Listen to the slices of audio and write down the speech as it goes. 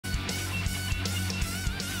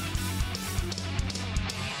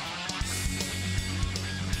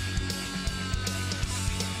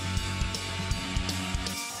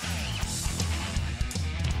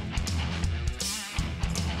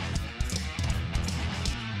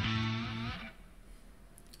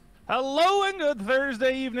Hello and good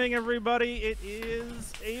Thursday evening, everybody. It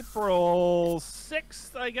is April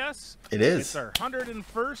 6th, I guess. It is. It's our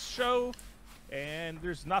 101st show, and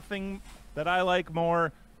there's nothing that I like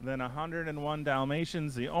more than 101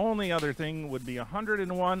 Dalmatians. The only other thing would be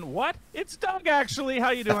 101. What? It's Doug, actually.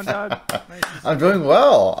 How you doing, Doug? Nice I'm doing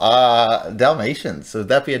well. Dalmatians. So would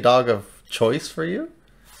that be a dog of choice for you?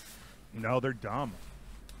 No, they're dumb.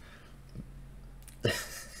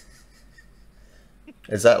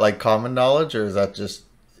 Is that like common knowledge, or is that just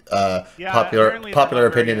popular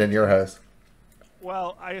opinion in your house?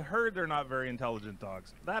 Well, I heard they're not very intelligent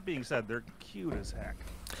dogs. That being said, they're cute as heck.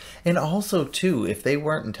 And also, too, if they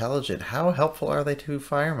weren't intelligent, how helpful are they to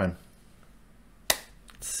firemen?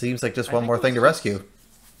 Seems like just one more thing to rescue.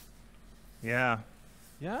 Yeah.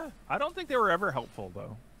 Yeah. I don't think they were ever helpful,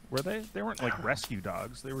 though. Were they? They weren't like rescue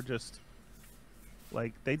dogs. They were just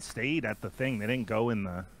like they'd stayed at the thing. They didn't go in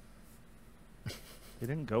the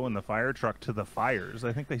fire truck to the fires.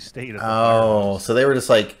 I think they stayed at the firehouse. So they were just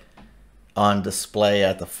like on display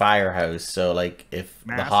at the firehouse. So like if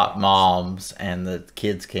the hot moms and the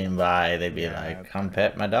kids came by, they'd be like, "Come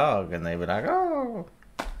pet my dog," and they'd be like, "Oh,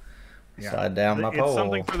 slide down my pole." It's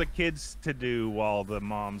something for the kids to do while the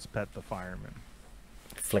moms pet the firemen.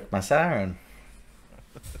 Flick my siren.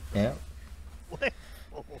 Yeah. Lick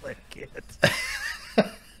it.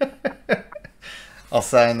 I'll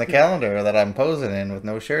sign the calendar that I'm posing in with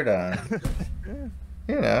no shirt on.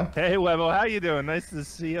 You know. Hey, Webbo, how you doing? Nice to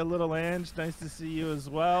see you, little Ange. Nice to see you as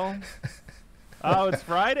well. Oh, it's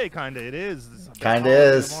Friday, kind of. It is. Kind of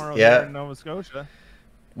is. Yeah. Here in Nova Scotia.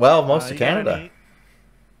 Well, most of Canada.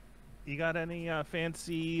 You got any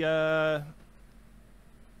fancy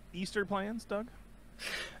Easter plans, Doug?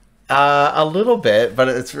 A little bit, but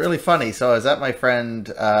it's really funny. So I was at my friend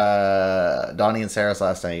Donnie and Sarah's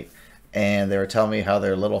last night, and they were telling me how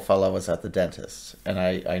their little fella was at the dentist. And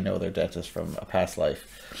I know their dentist from a past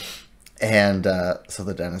life. And so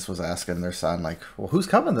the dentist was asking their son, like, well, who's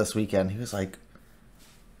coming this weekend? He was like,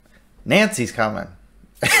 Nancy's coming.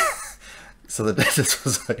 So the dentist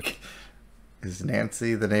was like, is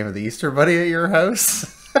Nancy the name of the Easter bunny at your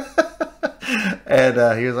house?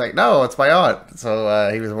 And he was like, no, it's my aunt.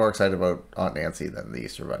 So he was more excited about Aunt Nancy than the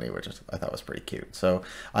Easter Bunny, which I thought was pretty cute. So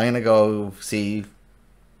I'm going to go see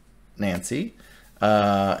Nancy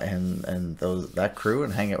and that crew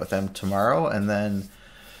and hang out with them tomorrow. And then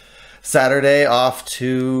Saturday off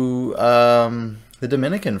to the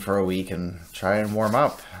Dominican for a week and try and warm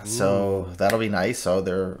up. Ooh. So that'll be nice. So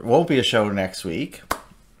there won't be a show next week.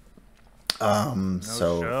 No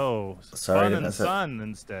show. Sorry Fun to and miss sun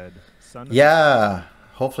instead. Yeah,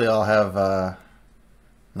 hopefully I'll have a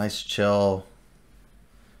nice, chill,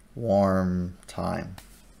 warm time.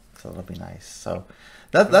 So it'll be nice. So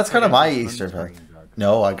that's kind of my Easter thing.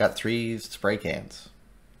 No, I got 3 spray cans.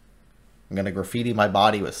 I'm going to graffiti my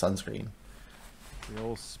body with sunscreen. The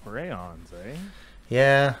old spray-ons, eh?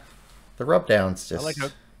 Yeah, the rub-downs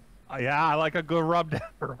just... I like a good rub-down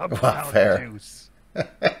juice.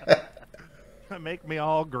 Make me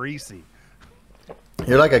all greasy.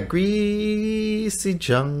 You're like a greasy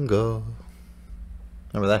jungle.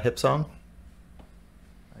 Remember that hip song?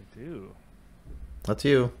 I do. That's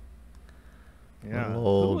you. Yeah. Who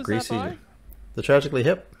was greasy. That by? The Tragically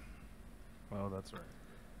Hip. Oh, that's right.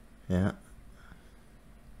 Yeah.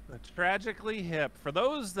 The Tragically Hip. For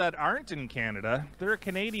those that aren't in Canada, they're a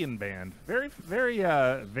Canadian band. Very,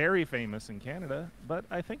 very famous in Canada. But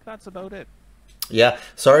I think that's about it. Yeah,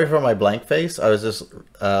 sorry for my blank face. I was just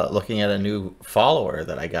looking at a new follower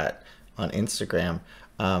that I got on Instagram.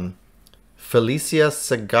 Felicia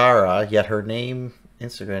Segarra, yet her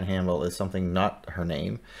Instagram handle is something not her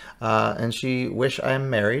name. And she wish I'm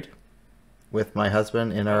married with my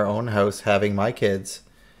husband in our own house having my kids.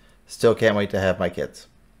 Still can't wait to have my kids.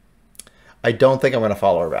 I don't think I'm going to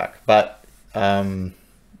follow her back, but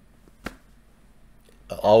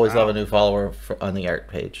always love a new follower on the art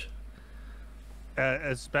page.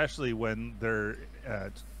 Especially when their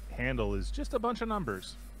handle is just a bunch of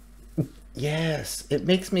numbers. Yes, it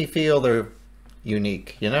makes me feel they're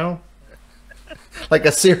unique, you know? Like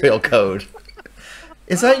a serial code.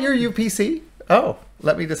 Is that your UPC? Oh,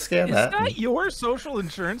 let me just scan that. Is that your social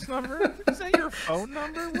insurance number? Is that your phone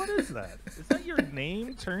number? What is that? Is that your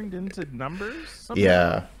name turned into numbers? Somehow?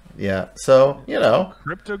 Yeah, yeah. So, you know.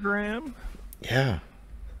 Cryptogram? Yeah.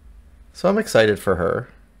 So I'm excited for her.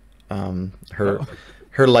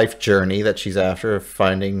 Her life journey that she's after of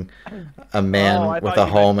finding a man with a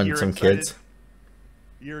home and some kids.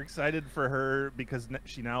 You're excited for her because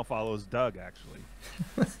she now follows Doug, actually.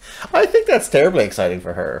 I think that's terribly exciting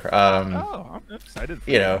for her. I'm excited for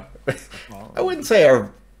you know, I wouldn't say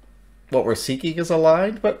what we're seeking is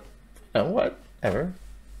aligned, but No, whatever.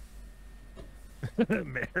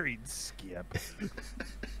 Married Skip.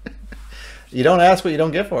 You don't ask what you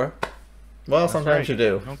don't get for. Well, That's sometimes right. you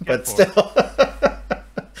do, Don't get but for. still,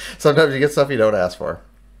 sometimes you get stuff you don't ask for.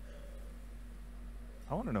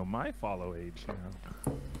 I want to know my follow age now.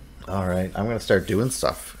 All right, I'm gonna start doing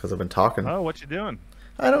stuff because I've been talking. Oh, what you doing?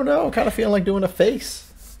 I don't know. I'm kind of feeling like doing a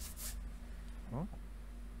face. Oh,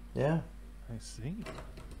 Yeah, I see.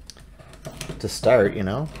 to start, you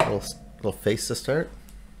know, little face to start.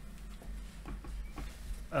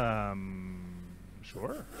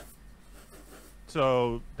 Sure.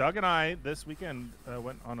 So Doug and I this weekend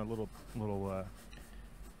went on a little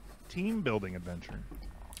team building adventure.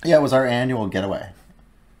 Yeah, it was our annual getaway.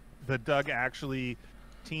 The Doug actually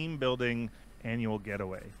team building annual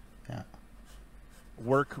getaway. Yeah.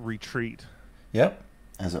 Work retreat, Yep,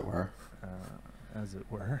 as it were. as it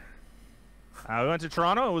were. We went to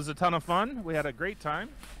Toronto. It was a ton of fun. We had a great time.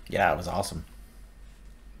 Yeah, it was awesome.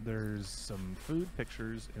 There's some food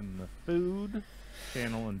pictures in the food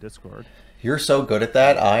channel and Discord. You're so good at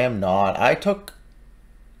that. I am not. I took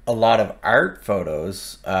a lot of art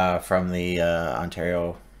photos from the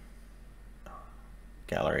Ontario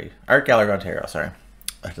Gallery. Art Gallery of Ontario, sorry.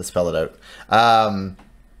 I have to spell it out.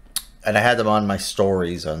 And I had them on my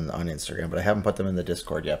stories on Instagram, but I haven't put them in the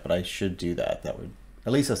Discord yet, but I should do that. That would,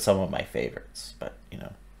 at least as some of my favorites, but, you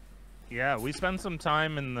know. Yeah, we spent some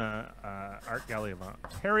time in the Art Gallery of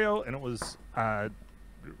Ontario, and it was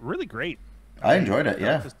really great. I enjoyed it,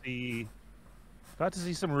 yeah. Got to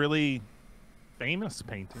see some really famous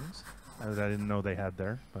paintings that I didn't know they had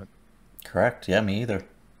there, but Correct, yeah, me either.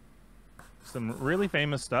 some really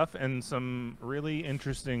famous stuff and some really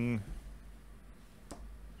interesting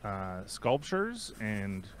sculptures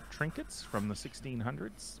and trinkets from the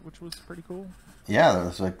 1600s, which was pretty cool. Yeah, there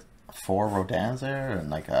was like 4 Rodins there, and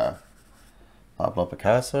like a Pablo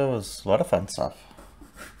Picasso. It was a lot of fun stuff.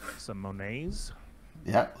 Some Monets.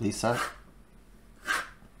 Yeah, Lisa.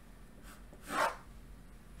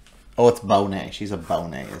 Oh, it's Bonet. She's a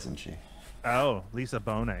Bonet, isn't she? Oh, Lisa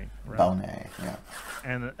Bonet. Right. Bonet, yeah.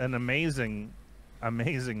 And an amazing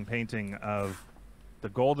painting of the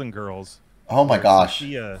Golden Girls. Oh my gosh.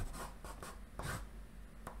 Sophia.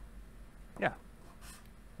 Yeah.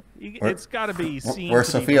 It's got to be seen. Where to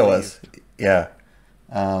be Sophia was. believed. Yeah.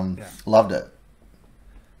 Yeah. Loved it.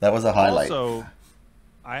 That was a highlight. Also,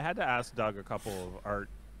 I had to ask Doug a couple of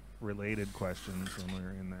art-related questions when we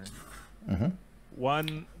were in there. Mm-hmm.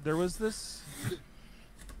 One, there was this.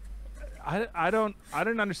 I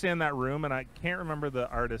didn't understand that room, and I can't remember the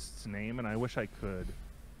artist's name, and I wish I could.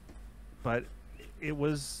 But it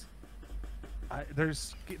was. There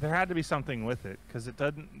had to be something with it because it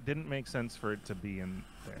didn't make sense for it to be in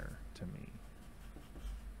there to me.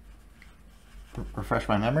 Refresh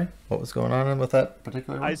my memory. What was going on with that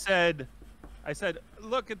particular one? I said,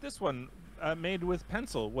 look at this one, made with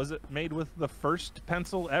pencil. Was it made with the first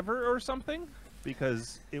pencil ever or something?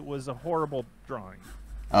 Because it was a horrible drawing.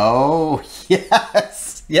 Oh,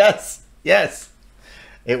 yes. Yes. Yes.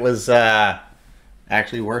 It was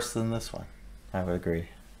actually worse than this one. I would agree.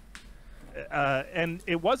 And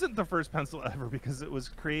it wasn't the first pencil ever because it was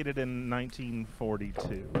created in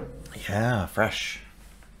 1942. Yeah, fresh.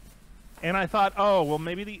 And I thought, oh, well,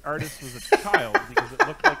 maybe the artist was a child because it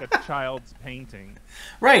looked like a child's painting.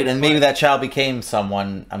 Right, and maybe that child became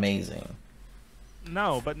someone amazing.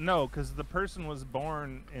 No, because the person was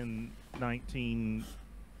born in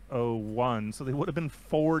 1901, so they would have been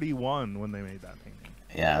 41 when they made that painting.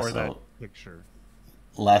 Yeah, or so that picture.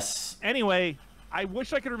 Less. Anyway, I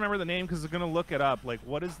wish I could remember the name because I'm going to look it up. Like,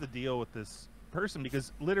 what is the deal with this person?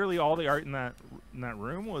 Because literally all the art in that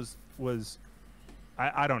room was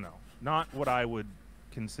I don't know. Not what I would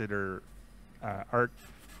consider art.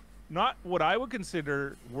 Not what I would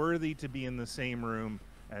consider worthy to be in the same room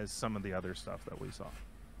as some of the other stuff that we saw.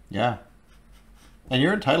 Yeah. And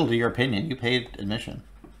you're entitled to your opinion. You paid admission.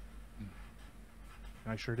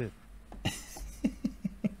 I sure did.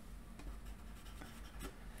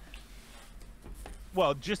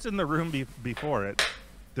 Well, just in the room before it,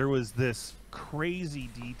 there was this crazy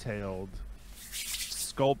detailed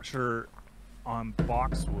sculpture on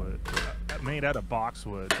boxwood, made out of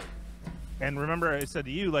boxwood. And remember I said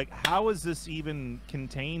to you, like, how is this even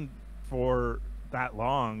contained for that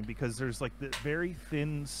long? Because there's like the very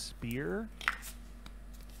thin spear.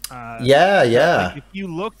 Yeah. Like, if you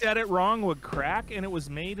looked at it wrong, would crack, and it was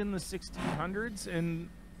made in the 1600s, and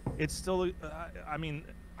it's still. I mean,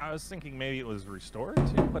 I was thinking maybe it was restored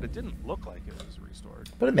too, but it didn't look like it was restored.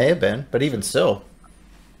 But it may have been. But even still,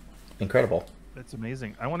 incredible. That's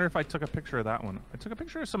amazing. I wonder if I took a picture of that one. I took a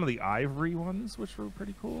picture of some of the ivory ones, which were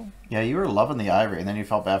pretty cool. Yeah, you were loving the ivory, and then you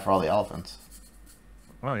felt bad for all the elephants.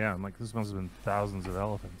 Oh yeah, I'm like, this must have been thousands of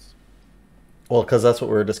elephants. Well, because that's what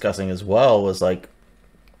we were discussing as well, was like,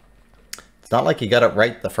 it's not like you got it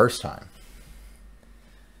right the first time.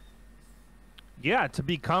 Yeah, to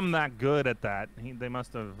become that good at that, they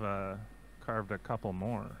must have carved a couple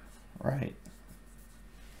more. Right.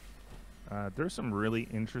 There's some really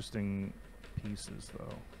interesting pieces,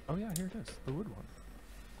 though. Oh yeah, here it is, the wood one.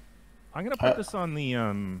 I'm gonna put this on the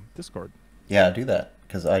Discord. Yeah, do that,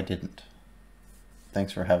 because I didn't.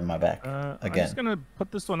 Thanks for having my back again. I'm just gonna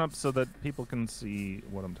put this one up so that people can see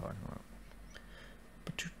what I'm talking about.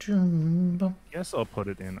 Guess I'll put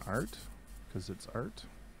it in art, because it's art.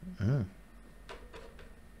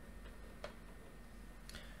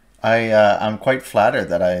 I'm quite flattered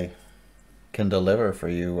that I can deliver for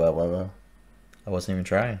you, Weber. I wasn't even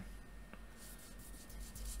trying.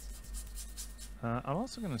 I'm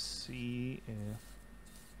also going to see if...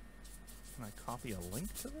 Can I copy a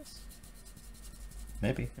link to this?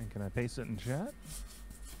 Maybe. And can I paste it in chat?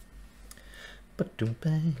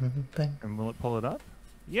 Ba-doom-bang-bang. And will it pull it up?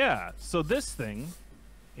 Yeah, so this thing...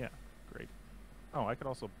 Yeah, great. Oh, I could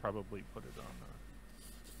also probably put it on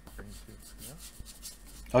the screen too. Yeah?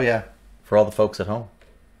 Oh yeah, for all the folks at home.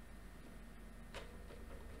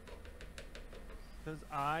 Because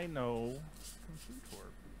I know computer.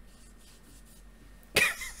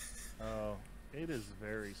 Oh, it is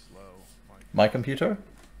very slow. My computer?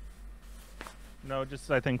 No, just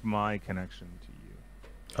I think my connection to you.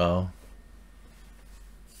 Oh.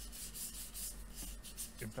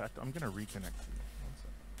 In fact, I'm going to reconnect to you. One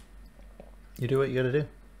second. You do what you gotta do.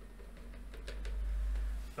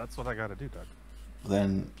 That's what I got to do, Doug.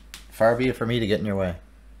 Then far be it for me to get in your way.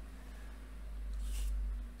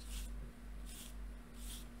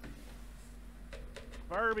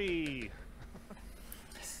 Barbie!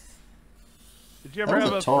 Did you ever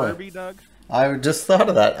have a toy. Barbie, Doug? I just thought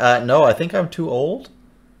of that. No, I think I'm too old.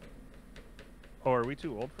 Oh, are we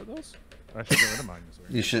too old for those? I should get rid of mine.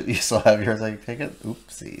 You still have yours. Like, take it.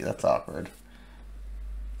 Oopsie, that's awkward.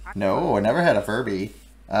 No, I never had a Furby.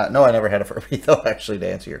 No, I never had a Furby though. Actually, to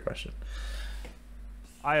answer your question.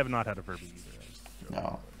 I have not had a Furby either.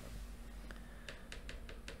 No.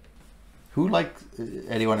 Who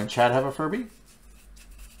anyone in chat have a Furby?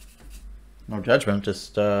 No judgment.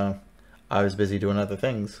 Just I was busy doing other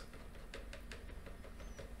things.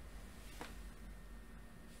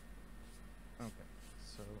 Okay,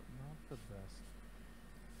 so not the best.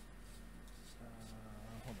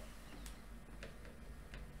 Hold on.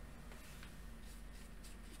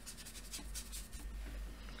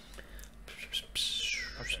 Okay, so...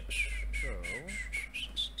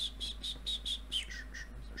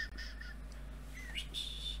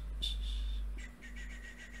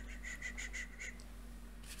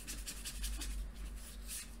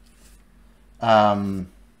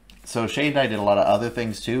 So Shane and I did a lot of other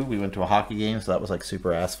things too. We went to a hockey game, so that was like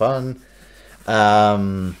super ass fun.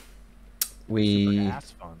 Super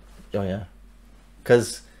ass fun. Oh yeah,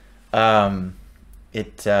 because the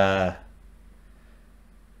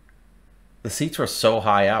seats were so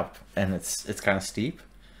high up and it's kind of steep,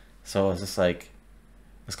 so I was just like, I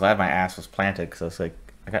was glad my ass was planted because I was like,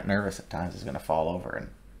 I got nervous at times I was gonna fall over and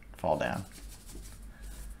fall down.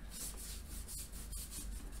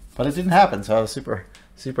 But it didn't happen, so I was super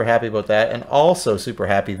happy about that, and also super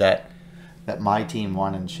happy that my team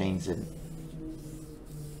won and Shane's didn't.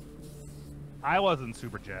 I wasn't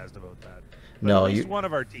super jazzed about that. But No, at least one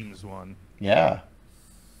of our teams won. Yeah.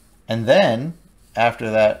 And then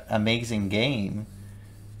after that amazing game,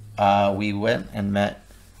 we went and met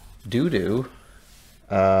Doodoo,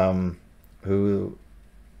 who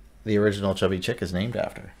the original Chubby Chick is named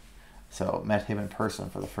after. So met him in person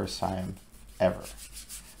for the first time ever.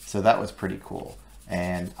 So that was pretty cool.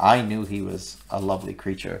 And I knew he was a lovely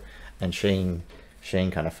creature, and Shane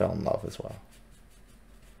kind of fell in love as well.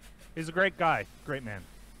 He's a great guy, great man.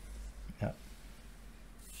 Yeah.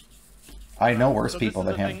 I know worse people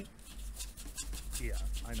than him. Thing... Yeah,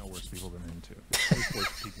 I know worse people than him too. There's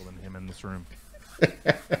worse people than him in this room.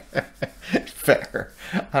 Fair.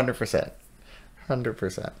 100%.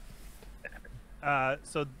 100%.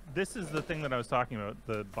 So this is the thing that I was talking about,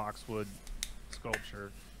 the boxwood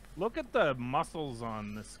sculpture. Look at the muscles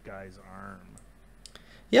on this guy's arm.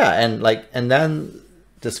 Yeah, and then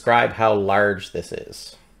describe how large this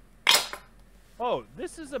is. Oh,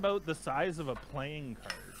 this is about the size of a playing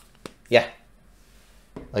card. Yeah.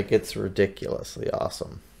 Like, it's ridiculously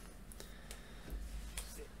awesome.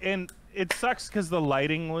 And it sucks because the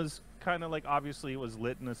lighting was kind of like, obviously it was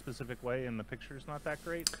lit in a specific way and the picture's not that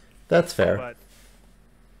great. That's fair.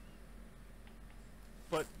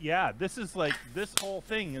 But yeah, this whole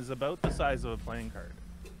thing is about the size of a playing card,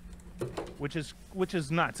 which is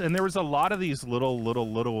nuts. And there was a lot of these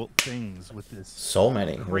little things with this. So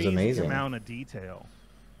many. It was crazy amazing. Amount of detail.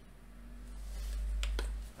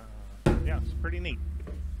 Yeah, it's pretty neat.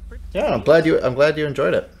 Yeah, I'm glad you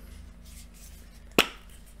enjoyed it.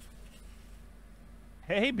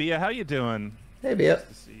 Hey, Bia, how you doing? Hey, Bia. Nice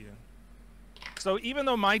to see you. So even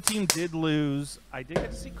though my team did lose, I did get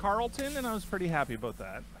to see Carlton, and I was pretty happy about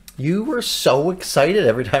that. You were so excited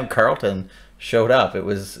every time Carlton showed up. It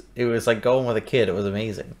was like going with a kid. It was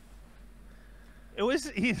amazing. It was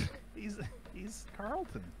he's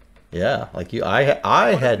Carlton. Yeah, like you,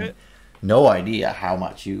 I had no idea how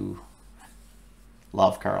much you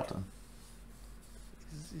love Carlton.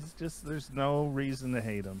 He's just, there's no reason to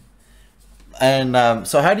hate him. And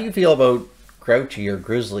so how do you feel about Grouchy or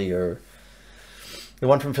Grizzly or the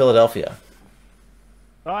one from Philadelphia?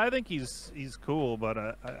 Oh, I think he's cool,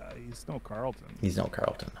 but he's no Carlton. He's no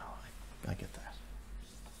Carlton. No, I get that.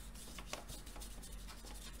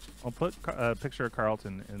 I'll put a picture of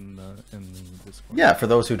Carlton in the Discord. Yeah, for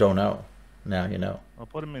those who don't know, now you know. I'll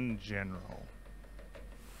put him in general.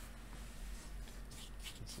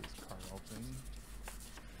 This is Carlton.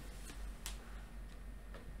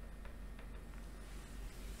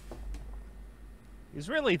 He's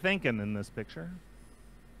really thinking in this picture.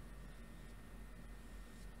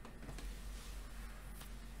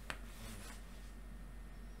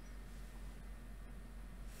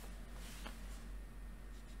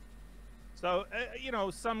 So, you know,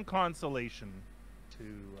 some consolation to...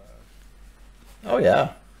 Oh,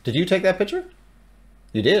 yeah. Did you take that picture?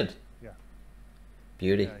 You did? Yeah.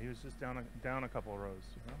 Beauty. Yeah, he was just down a couple of rows.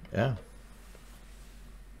 You know? Yeah.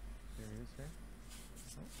 There he is, here.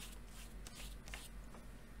 Oh.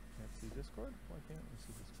 Can't see Discord? Why can't we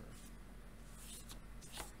see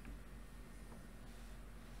Discord?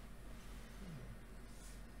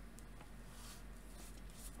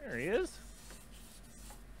 There he is.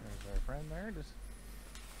 There's our friend there, just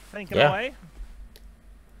thinking away.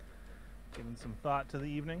 Giving some thought to the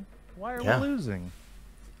evening. Why are we losing?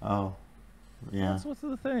 Oh, yeah. What's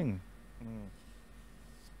the thing?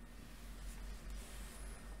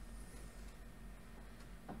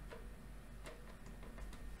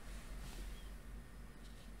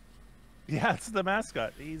 Yeah, it's the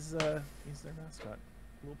mascot. He's their mascot.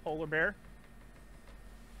 Little polar bear.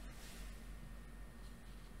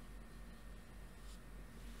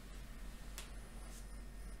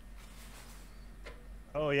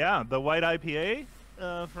 Oh yeah, the white IPA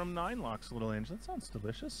from Nine Locks, Little Angel. That sounds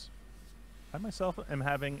delicious. I myself am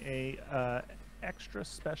having a extra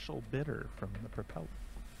special bitter from the Propeller.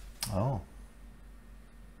 Oh.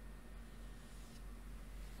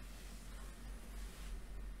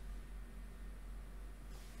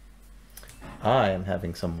 I am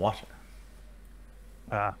having some water.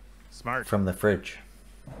 Ah, smart. From the fridge.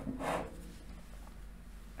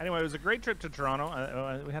 Anyway, it was a great trip to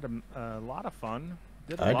Toronto. We had a lot of fun.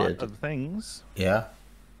 Did a lot of things. Yeah.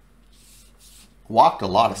 Walked a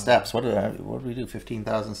lot of steps. What did we do?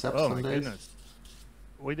 15,000 steps Oh, some my days? goodness.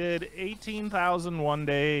 We did 18,000 one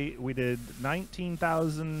day. We did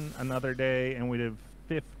 19,000 another day, and we did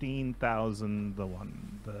 15,000 the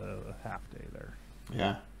half day there.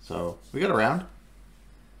 Yeah. So we got around.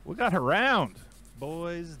 We got around,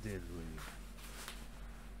 boys. Did we?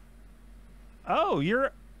 Oh,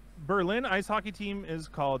 your Berlin ice hockey team is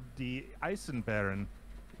called the Eisenbären,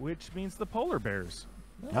 which means the polar bears.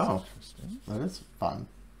 That's interesting. That is fun.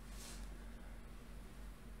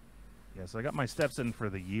 Yeah, so I got my steps in for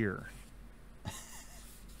the year.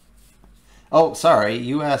 Oh, sorry.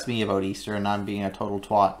 You asked me about Easter and I'm being a total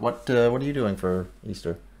twat. What are you doing for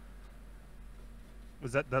Easter?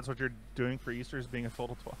 That's what you're doing for Easter, is being a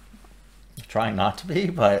total twat? Trying not to be,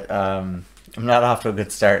 but I'm not off to a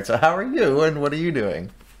good start. So how are you and what are you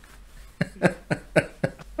doing?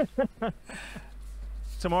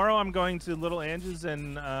 Tomorrow I'm going to Little Angie's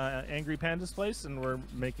and Angry Panda's place, and we're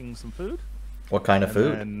making some food. What kind of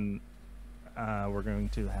food? And we're going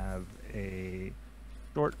to have a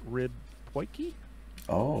short rib poiki.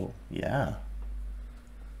 Oh, yeah.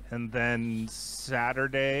 And then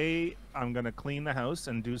Saturday I'm going to clean the house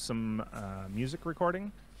and do some music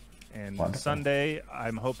recording. And Wonderful. Sunday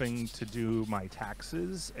I'm hoping to do my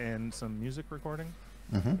taxes and some music recording.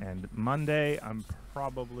 Mm-hmm. And Monday I'm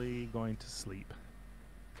probably going to sleep.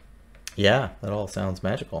 Yeah, that all sounds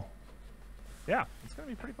magical. Yeah, it's going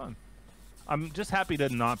to be pretty fun. I'm just happy to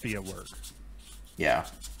not be at work. Yeah.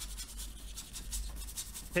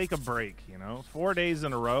 Take a break, you know? 4 days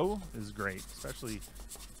in a row is great, especially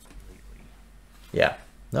lately. Yeah.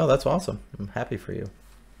 No, that's awesome. I'm happy for you.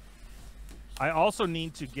 I also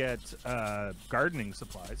need to get gardening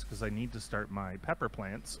supplies because I need to start my pepper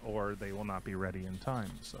plants, or they will not be ready in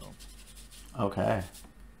time. So. Okay.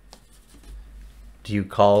 Do you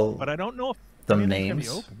call? But I don't know if them anything's names.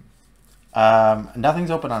 gonna be open.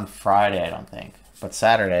 Nothing's open on Friday, I don't think. But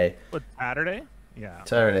Saturday. But Saturday, yeah.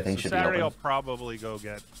 Saturday, I think so should Saturday be I'll open. probably go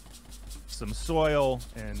get some soil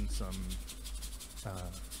and some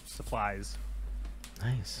supplies.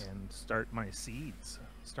 Nice. And start my seeds.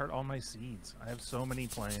 Start all my seeds. I have so many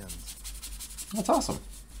plans. That's awesome.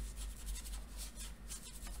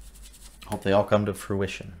 Hope they all come to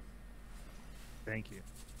fruition. Thank you.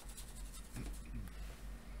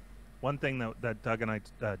 One thing that Doug and I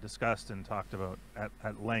discussed and talked about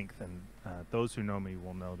at length, and those who know me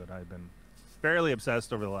will know that I've been fairly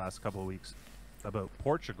obsessed over the last couple of weeks about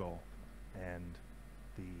Portugal and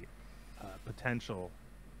the potential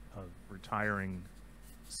of retiring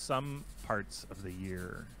some parts of the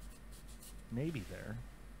year, maybe there.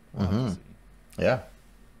 We'll have to see. Yeah.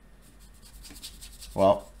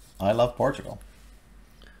 Well, I love Portugal.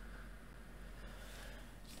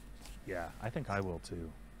 Yeah, I think I will too.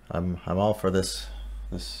 I'm all for this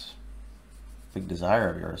big desire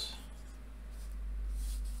of yours.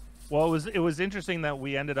 Well, it was interesting that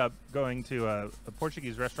we ended up going to a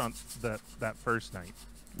Portuguese restaurant that first night.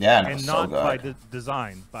 Yeah, and, it and was not so good. by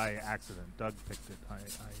design, by accident. Doug picked it.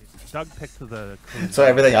 Doug picked the. So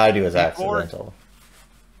everything I do is accidental.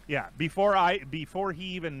 Yeah, before he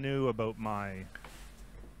even knew about my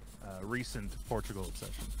recent Portugal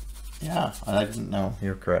obsession. Yeah, I didn't know.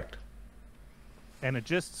 You're correct. And it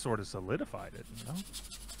just sort of solidified it, you know?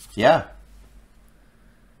 Yeah.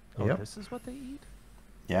 Oh, Yep. this is what they eat?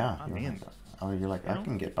 Yeah. You're like, I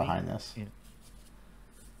can get behind this. Yeah.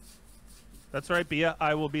 That's right, Bia.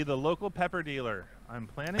 I will be the local pepper dealer. I'm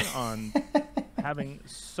planning on having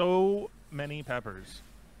so many peppers.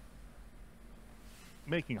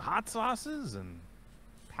 Making hot sauces and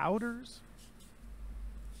powders.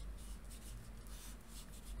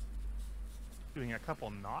 Doing a couple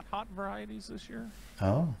not hot varieties this year.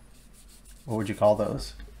 Oh. What would you call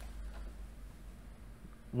those?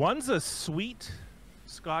 One's a sweet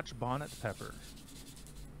Scotch bonnet pepper.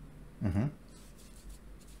 Mm-hmm.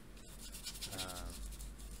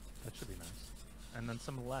 That should be nice. And then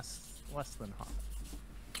some less than hot.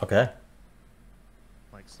 Okay.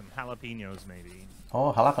 Like some jalapenos, maybe.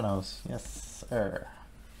 Oh, jalapenos. Yes, sir.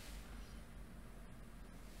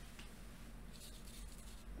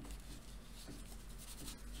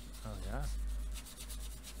 Oh, yeah.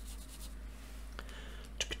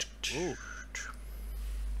 Ooh.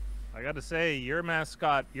 I got to say, your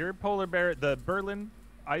mascot, your polar bear, the Berlin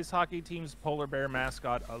ice hockey team's polar bear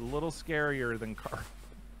mascot, a little scarier than Carl.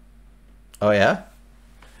 Oh, yeah?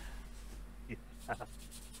 Yeah.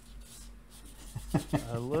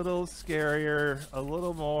 A little scarier, a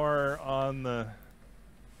little more on the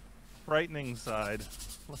frightening side.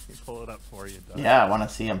 Let me pull it up for you, Doug. Yeah, I want to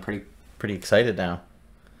see. I'm pretty excited now.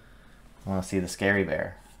 I want to see the scary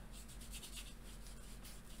bear.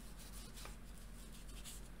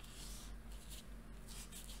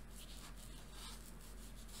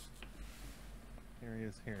 Here he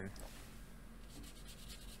is here.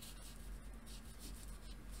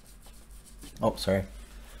 Oh, sorry.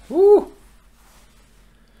 Woo!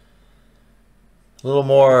 A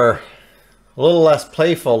little less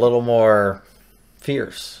playful, a little more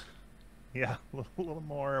fierce. Yeah, a little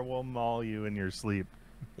more will maul you in your sleep.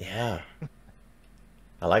 Yeah.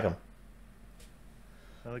 I like them.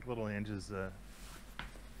 I like little Ange's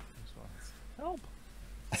response. Help!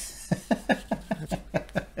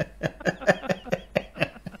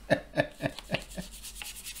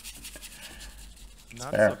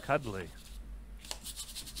 Not fair. so cuddly.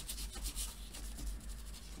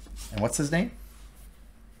 And what's his name?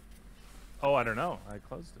 Oh, I don't know. I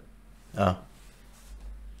closed it. Oh.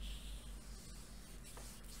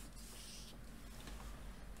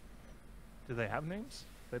 Do they have names?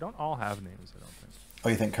 They don't all have names, I don't think. Oh,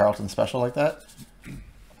 you think Carlton's special like that?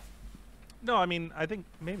 No, I mean, I think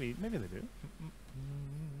maybe they do.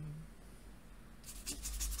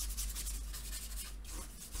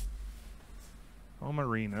 Home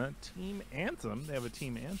Arena. Team Anthem. They have a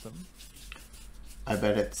team anthem. I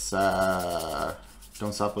bet it's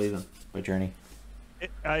Don't Stop Believing by Journey.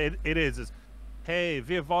 It is. It's, hey,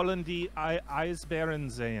 wir wollen die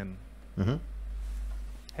Eisbären sehen. Mm-hmm.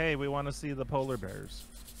 Hey, we want to see the polar bears.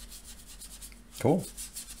 Cool.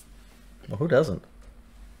 Well, who doesn't?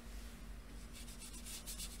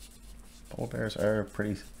 Polar bears are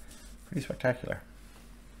pretty spectacular.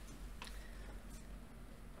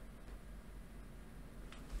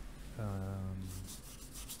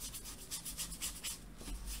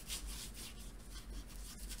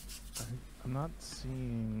 I'm not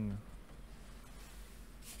seeing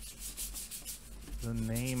the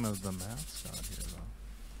name of the mascot here, though.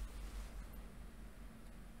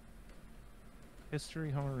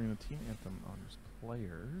 History, Home Arena, Team Anthem, honors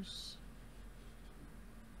players.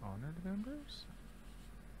 Honored members?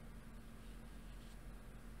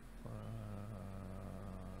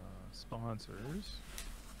 Sponsors.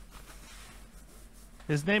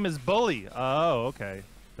 His name is Bully. Oh, okay.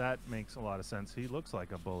 That makes a lot of sense. He looks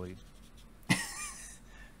like a bully.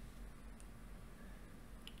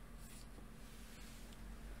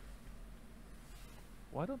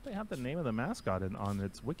 Why don't they have the name of the mascot on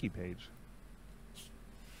its wiki page?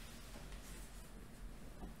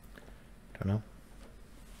 Don't know.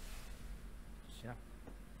 Yeah.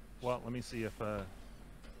 Well, let me see if the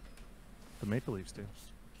Maple Leafs do.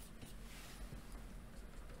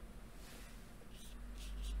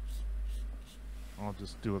 I'll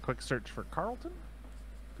just do a quick search for Carlton,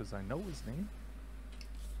 because I know his name.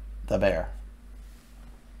 The Bear.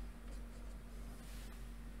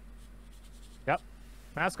 Yep.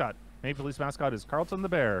 Mascot. Maple Leafs mascot is Carlton the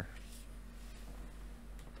Bear.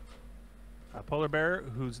 A polar bear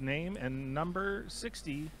whose name and number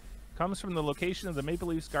 60 comes from the location of the Maple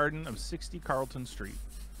Leafs garden of 60 Carlton Street,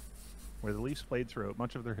 where the Leafs played throughout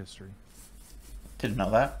much of their history. Didn't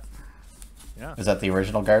know that. Yeah. Is that the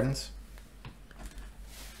original gardens?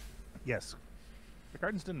 Yes. The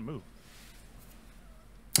gardens didn't move.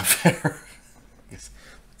 Fair. It's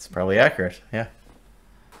probably accurate, yeah.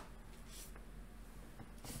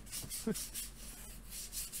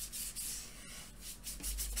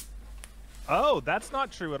 Oh, that's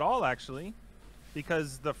not true at all, actually.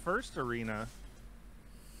 Because the first arena...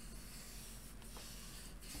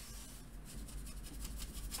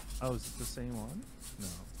 Oh, is it the same one? No.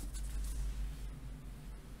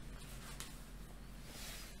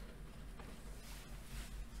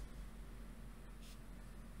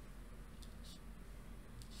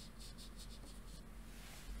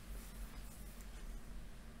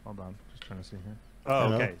 Hold on, just trying to see here.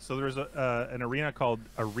 Oh, okay. So there was an arena called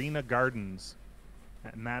Arena Gardens,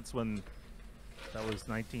 and that was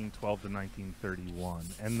 1912 to 1931.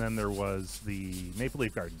 And then there was the Maple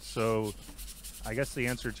Leaf Gardens. So I guess the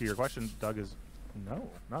answer to your question, Doug, is no,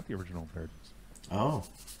 not the original Gardens. Oh,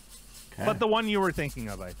 okay. But the one you were thinking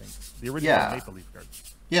of, I think, the original Maple Leaf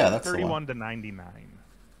Gardens. Yeah, that's 31 to 99.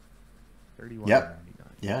 31 yep. to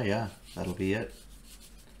 99. Yeah, that'll be it.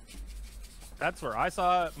 That's where I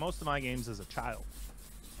saw most of my games as a child.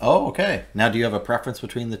 Oh, okay. Now, do you have a preference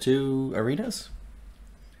between the two arenas?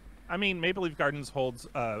 I mean, Maple Leaf Gardens holds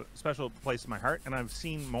a special place in my heart, and I've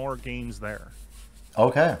seen more games there.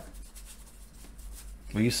 Okay.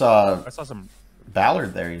 Well, I saw some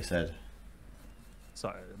Ballard there, you said.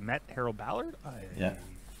 So met Harold Ballard. Yeah.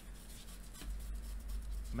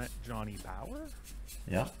 Met Johnny Bauer.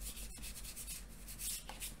 Yeah.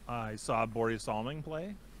 I saw Boris Salming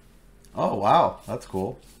play. Oh, wow. That's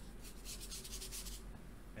cool.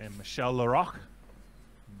 And Michel Larocque.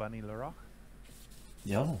 Bunny Larocque.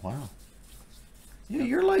 Yo, wow. Yeah,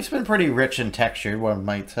 your life's been pretty rich and textured, one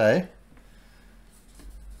might say.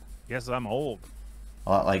 Yes, I'm old. A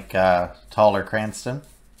lot like Taller Cranston.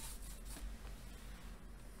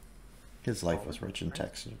 His life was rich and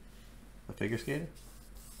textured. The figure skater?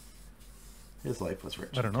 His life was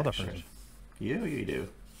rich. I don't know that textured. person. You do.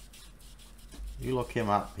 You look him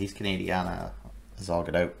up. He's Canadian. Is all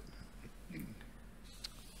get out.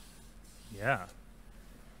 Yeah.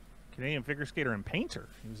 Canadian figure skater and painter.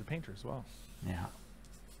 He was a painter as well. Yeah.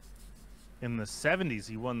 In the 70s,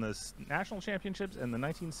 he won the national championships and the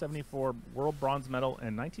 1974 World Bronze Medal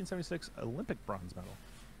and 1976 Olympic Bronze Medal.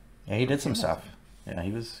 Yeah, he did some stuff. Yeah,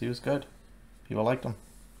 he was good. People liked him.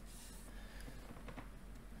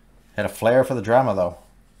 Had a flair for the drama, though.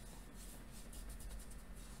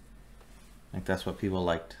 I think that's what people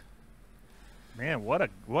liked. Man, what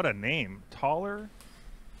a name. Taller,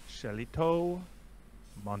 Shelito,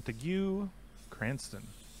 Montague, Cranston.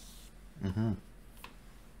 Mm-hmm.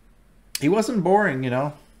 He wasn't boring, you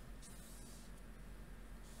know.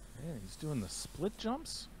 Yeah, he's doing the split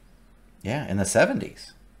jumps. Yeah, in the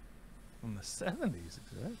 70s. In the 70s,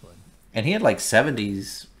 exactly. And he had like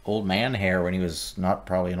 70s old man hair when he was not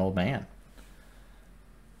probably an old man.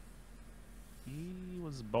 He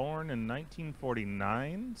was born in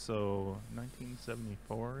 1949, so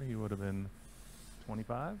 1974 he would have been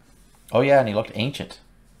 25. Oh yeah, and he looked ancient.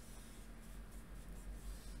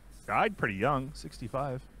 Died pretty young,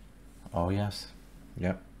 65. Oh yes.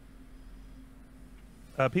 Yep.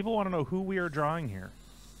 People want to know who we are drawing here.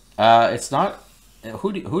 It's not...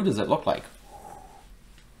 Who does it look like?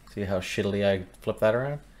 See how shittily I flip that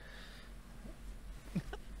around?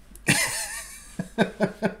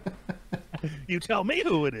 You tell me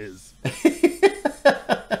who it is.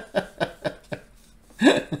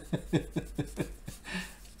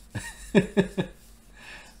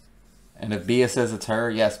 And if Bia says it's her,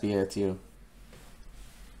 yes, Bia, it's you.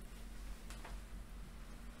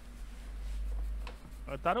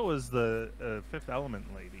 I thought it was the Fifth Element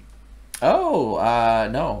lady. Oh,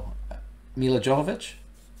 no. Mila Jovovich?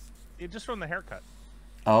 Yeah, just from the haircut.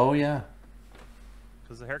 Oh, yeah.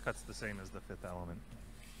 Because the haircut's the same as the Fifth Element.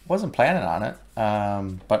 Wasn't planning on it,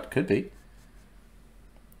 but could be.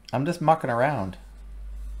 I'm just mucking around.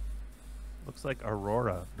 Looks like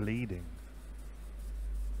Aurora bleeding.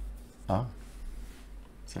 Oh.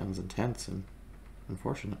 Sounds intense and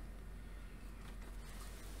unfortunate.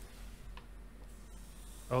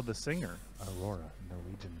 Oh, the singer. Aurora,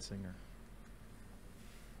 Norwegian singer.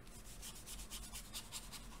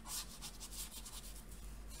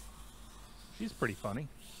 She's pretty funny.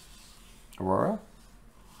 Aurora?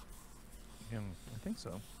 Yeah, I think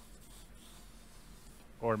so.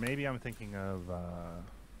 Or maybe I'm thinking of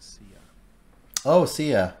Sia. Oh,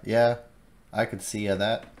 Sia. Yeah. I could see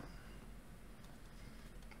that.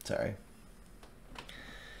 Sorry.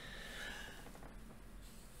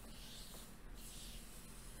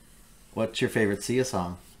 What's your favorite Sia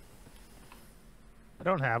song? I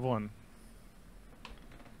don't have one.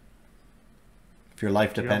 If your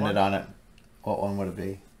life You have depended one? on it, what one would it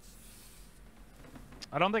be?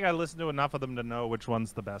 I don't think I listened to enough of them to know which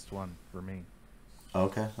one's the best one for me.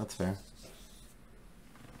 Okay, that's fair.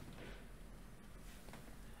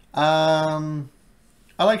 I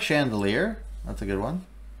like Chandelier. That's a good one.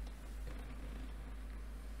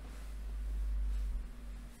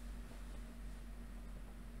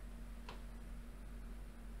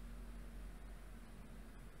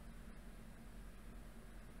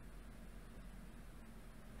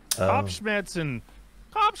 Kopfschmerzen!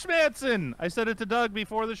 Kopfschmerzen! I said it to Doug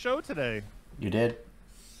before the show today. You did?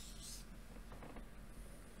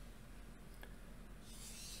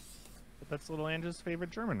 But that's little Angela's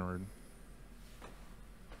favorite German word.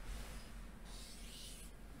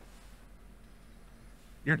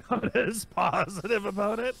 You're not as positive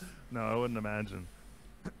about it? No, I wouldn't imagine.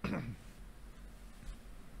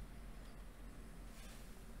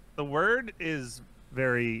 The word is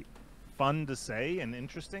very fun to say and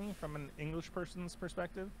interesting from an English person's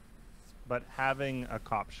perspective, but having a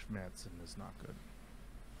Kopfschmerzen is not good.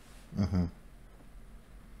 Mm-hmm.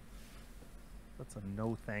 That's a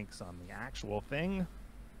no thanks on the actual thing.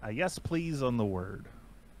 A yes please on the word.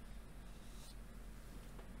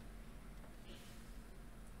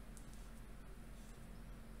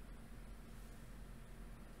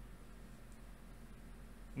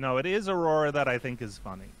 No, it is Aurora that I think is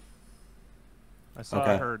funny. I saw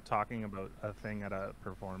Okay. her talking about a thing at a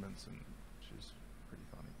performance, and she's pretty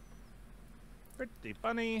funny. Pretty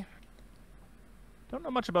funny. Don't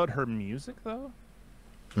know much about her music, though.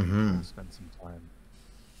 Mm-hmm. Spend some time.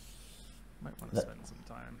 Might want to spend some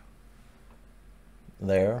time.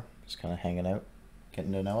 There, just kind of hanging out,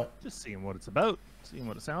 getting to know it. Just seeing what it's about, seeing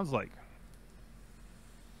what it sounds like.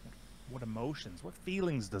 What emotions, what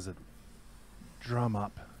feelings does it drum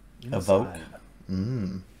up? Evoke. Inside?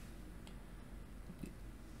 Mm.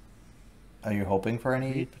 Are you hoping for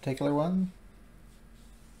any particular one?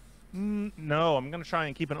 No, I'm going to try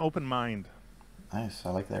and keep an open mind. Nice. I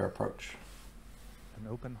like their approach. An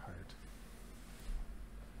open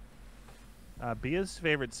heart. Bia's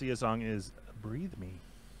favorite Sia song is Breathe Me.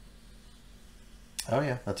 Oh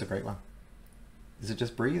yeah, that's a great one. Is it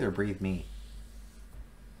just Breathe or Breathe Me?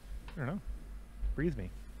 I don't know. Breathe Me.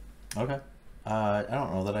 Okay. I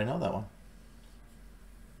don't know that I know that one.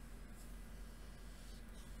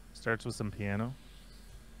 Starts with some piano.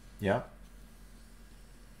 Yeah.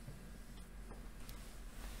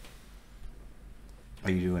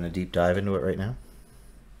 Are you doing a deep dive into it right now?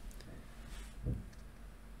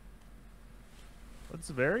 It's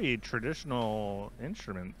very traditional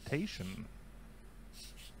instrumentation.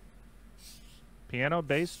 Piano,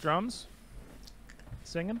 bass, drums.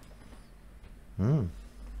 Singing. Hmm.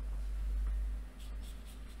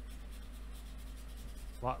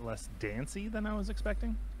 A lot less dancey than I was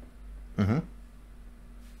expecting. Mm-hmm.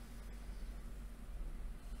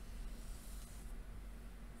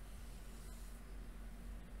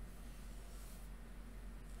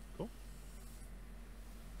 Cool.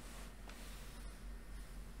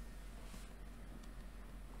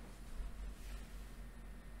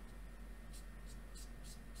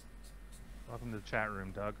 Welcome to the chat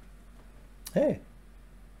room, Doug. Hey.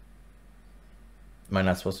 Am I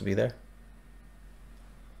not supposed to be there?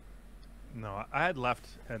 No, I had left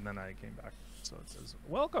and then I came back. So it says,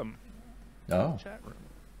 welcome to Oh. the chat room.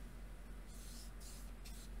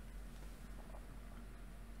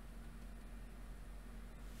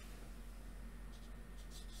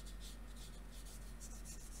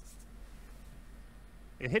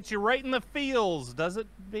 It hits you right in the feels, does it,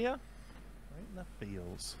 Bia? Right in the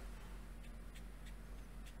feels.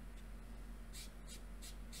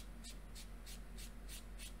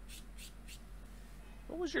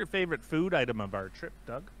 What was your favorite food item of our trip,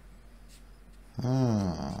 Doug?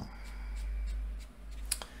 The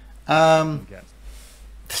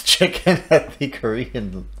chicken at the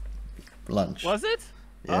Korean lunch. Was it?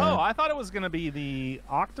 Yeah. Oh, I thought it was going to be the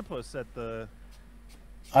octopus at the...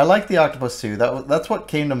 I like the octopus too. That's what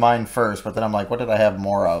came to mind first, but then I'm like, what did I have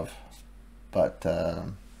more of? But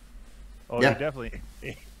oh, yeah. You definitely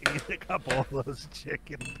ate a couple of those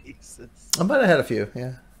chicken pieces. I might have had a few,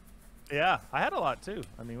 yeah. Yeah, I had a lot too.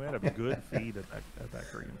 I mean, we had a good feed at that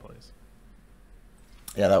Korean place.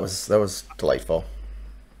 Yeah, that was delightful.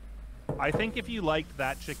 I think if you liked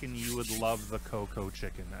that chicken, you would love the Coco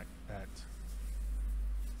chicken at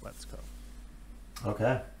Let's Go.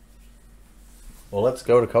 Okay. Well, let's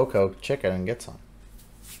go to Coco Chicken and get some.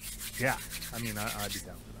 Yeah, I mean, I'd be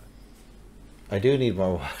down for that. I do need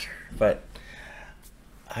more water, but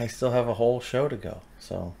I still have a whole show to go,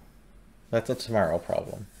 so that's a tomorrow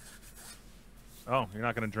problem. Oh, you're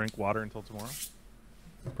not going to drink water until tomorrow?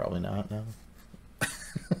 Probably not, no.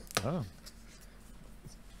 Oh.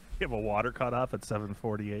 You have a water cutoff at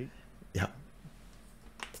 7:48? Yeah.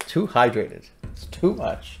 Too hydrated. It's too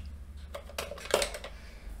much.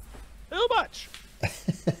 Too much!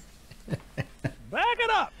 Back it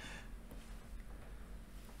up!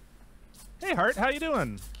 Hey, Hart, how you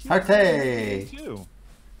doing? Harte! Too.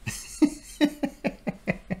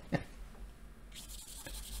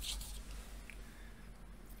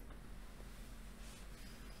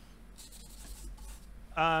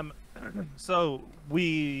 So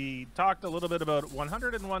we talked a little bit about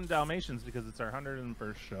 101 Dalmatians because it's our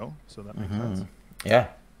 101st show, so that makes sense. Yeah.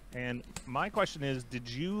 And my question is, did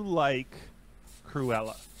you like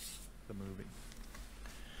Cruella, the movie?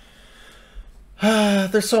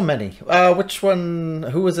 There's so many. Which one?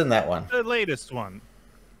 Who was in that one? The latest one.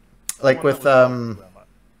 Like with Cruella.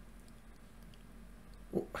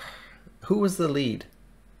 who was the lead?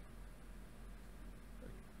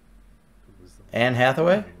 Anne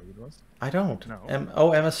Hathaway? I don't.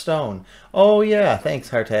 No. Emma Stone. Oh yeah, thanks,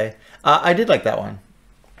 Harte. I did like that one.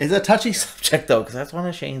 It's a touchy subject though, because that's one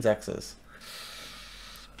of Shane's exes.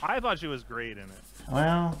 I thought she was great in it.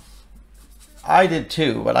 Well, I did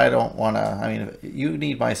too, but I don't want to. I mean, you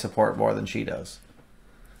need my support more than she does.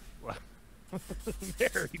 Well,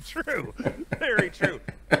 very true. Very true.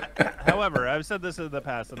 However, I've said this in the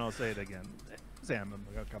past, and I'll say it again. Sam,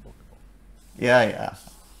 a couple. Yeah.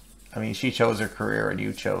 I mean, she chose her career, and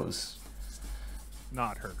you chose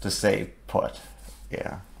not her to stay put.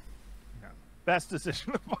 Yeah. Best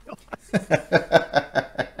decision of my life.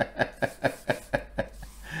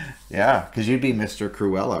 Yeah, because you'd be Mr.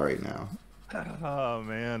 Cruella right now. Oh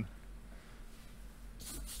man,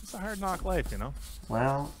 it's a hard knock life, you know.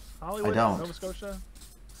 Well, Hollywood, I don't. Nova Scotia.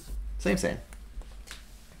 Same.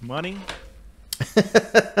 Money.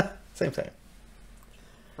 Same.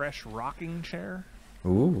 Fresh rocking chair.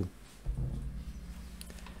 Ooh.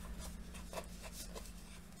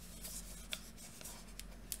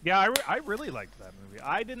 Yeah, I really liked that movie.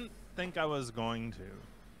 I didn't think I was going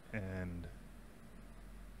to, and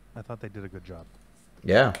I thought they did a good job.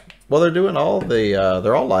 Yeah. Well, they're doing all the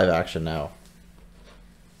they're all live action now.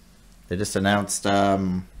 They just announced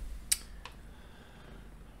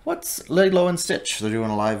what's Lilo and Stitch? They're doing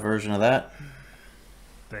a live version of that.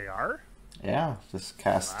 They are? Yeah, just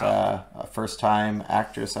cast a first-time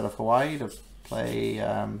actress out of Hawaii to play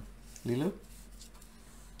Lilu.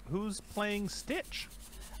 Who's playing Stitch?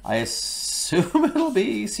 I assume it'll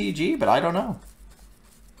be CG, but I don't know.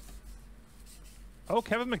 Oh,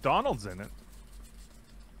 Kevin McDonald's in it.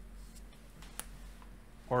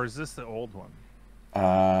 Or is this the old one?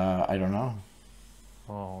 I don't know.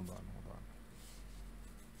 Oh, hold on.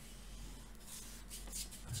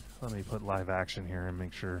 Let me put live action here and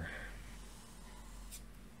make sure.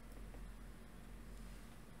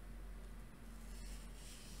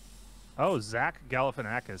 Oh, Zach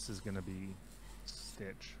Galifianakis is going to be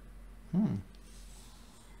Stitch.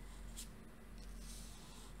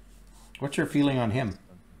 What's your feeling on him?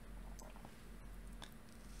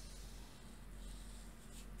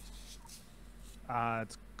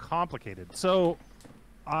 It's complicated. So,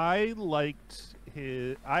 I liked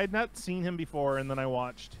his... I had not seen him before, and then I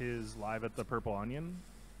watched his Live at the Purple Onion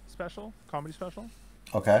special, comedy special.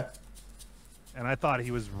 Okay. And I thought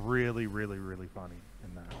he was really, really, really funny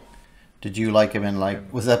in that. Did you like him in,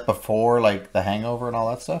 like, was that before, like, The Hangover and all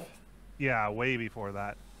that stuff? Yeah, way before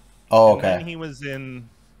that. Oh, and okay. then he was in...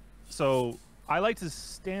 So, I liked his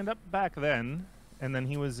stand-up back then, and then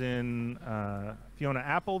he was in a Fiona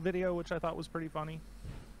Apple video, which I thought was pretty funny.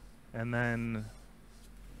 And then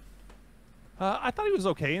I thought he was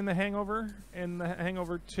okay in The Hangover, in The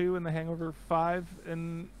Hangover 2, and The Hangover 5,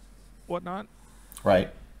 and whatnot.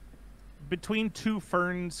 Right. Between Two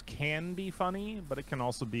Ferns can be funny, but it can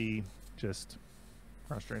also be just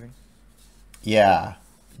frustrating. Yeah.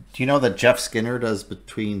 Do you know that Jeff Skinner does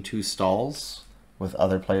Between Two Stalls with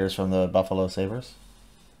other players from the Buffalo Sabres?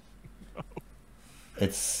 No.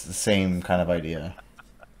 It's the same kind of idea.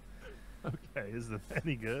 Okay, is that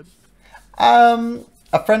any good?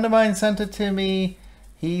 A friend of mine sent it to me.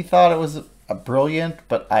 He thought it was brilliant,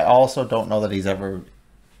 but I also don't know that he's ever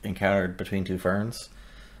encountered Between Two Ferns.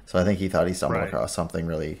 So I think he thought he stumbled across something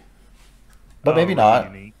really... But maybe really not.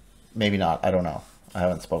 unique. Maybe not. I don't know. I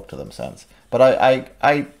haven't spoke to them since. But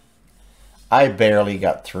I barely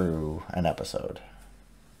got through an episode.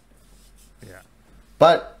 Yeah.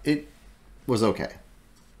 But it was okay.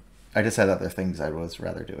 I just had other things I'd be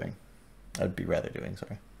rather doing,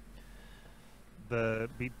 sorry. The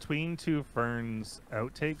Between Two Ferns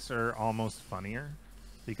outtakes are almost funnier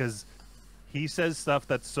because he says stuff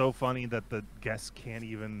that's so funny that the guests can't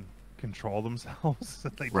even control themselves.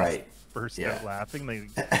 They just burst out laughing.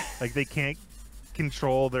 They can't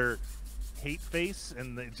control their hate face,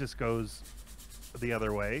 and it just goes the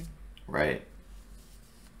other way. Right.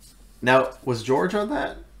 Now, was George on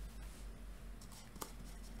that?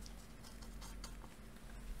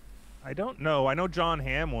 I don't know. I know John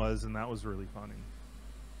Hamm was, and that was really funny.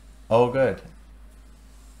 Oh, good.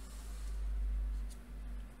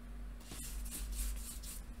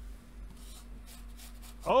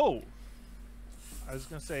 Oh! I was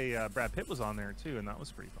going to say Brad Pitt was on there, too, and that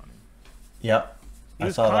was pretty funny. Yep. He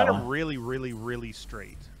was kind of really, really, really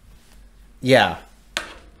straight. Yeah.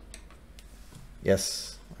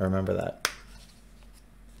 Yes, I remember that.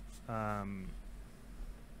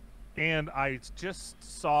 And I just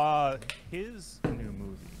saw his new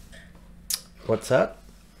movie. What's that?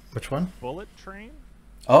 Which one? Bullet Train?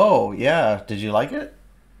 Oh, yeah. Did you like it?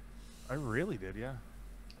 I really did, yeah.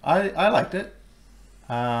 I liked it.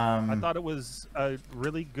 I thought it was a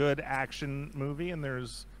really good action movie, and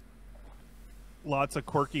there's lots of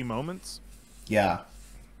quirky moments. Yeah.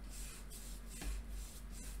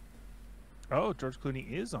 Oh, George Clooney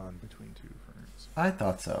is on Between Two Ferns. I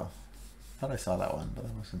thought so. I thought I saw that one, but I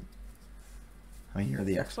wasn't. I mean, you're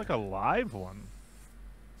the Looks expert. like a live one.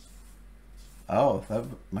 Oh, that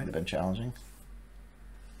might have been challenging.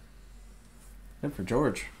 Good for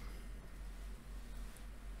George.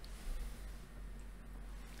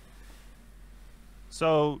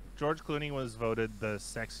 So, George Clooney was voted the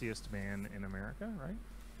sexiest man in America, right?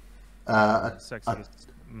 Sexiest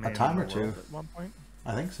man a time in or the two. world at one point.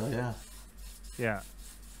 I think so, yeah. Yeah.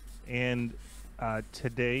 And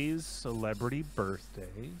today's celebrity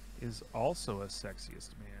birthday is also a sexiest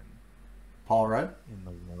man Paul Rudd? in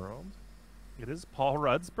the world. It is Paul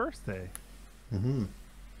Rudd's birthday. Mm-hmm.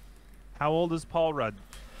 How old is Paul Rudd,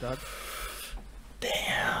 Doug?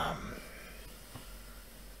 Damn.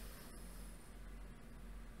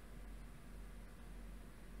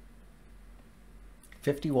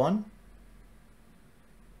 $51?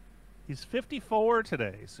 He's 54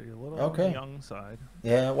 today, so you're a little on the young side.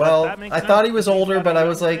 Yeah, well, I thought he was older, but I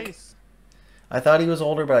was like... face. I thought he was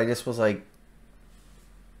older, but I just was like...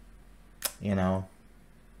 You know...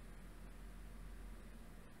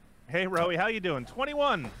 Hey, Rowie, how you doing?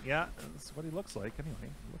 21. Yeah, that's what he looks like. Anyway,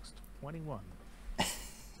 he looks 21.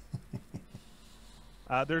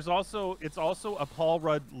 It's also a Paul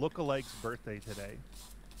Rudd lookalike's birthday today.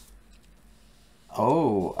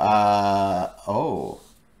 Oh,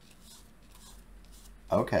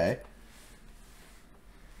 okay.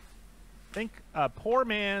 Think poor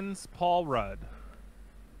man's Paul Rudd.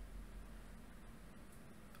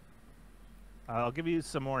 I'll give you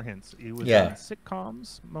some more hints. He was in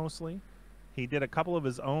sitcoms mostly. He did a couple of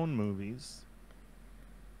his own movies.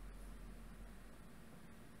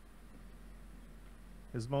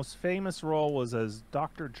 His most famous role was as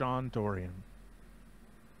Dr. John Dorian.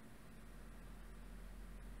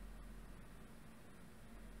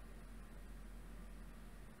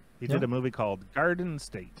 He did a movie called Garden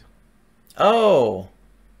State. Oh,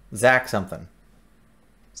 Zach something.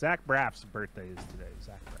 Zach Braff's birthday is today.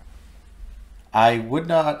 Zach Braff. I would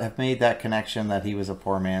not have made that connection that he was a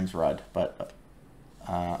poor man's Rudd, but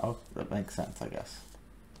that makes sense, I guess.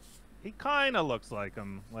 He kind of looks like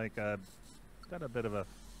him, got a bit of a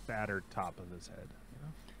fatter top of his head. You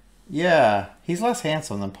know? Yeah, he's less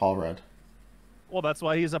handsome than Paul Rudd. Well, that's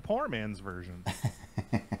why he's a poor man's version.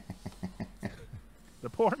 The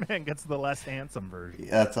poor man gets the less handsome version.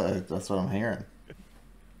 That's what I'm hearing.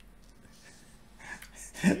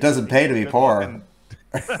 It doesn't pay to be poor.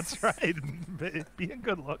 That's right. Being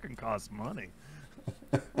good looking costs money.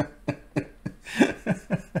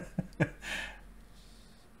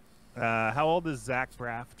 How old is Zach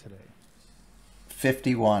Braff today?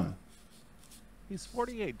 51. He's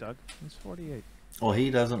 48, Doug. He's 48. Well,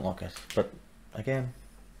 he doesn't look it, but again.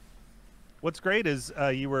 What's great is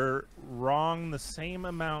you were wrong the same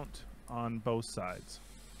amount on both sides.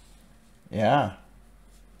 Yeah.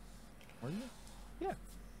 Were you? Yeah.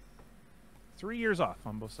 3 years off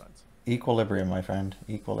on both sides. Equilibrium, my friend.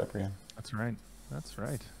 Equilibrium. That's right. That's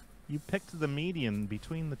right. You picked the median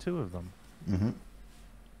between the two of them. Mm-hmm.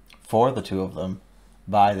 For the two of them.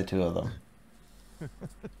 By the two of them.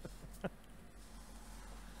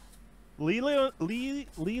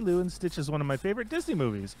 Lilu and Stitch is one of my favorite Disney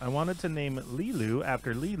movies. I wanted to name Lilu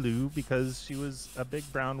after Lilu because she was a big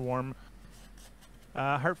brown, warm,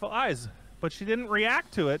 heartful eyes. But she didn't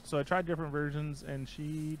react to it, so I tried different versions, and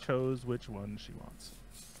she chose which one she wants.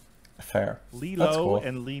 Fair. Lilo cool.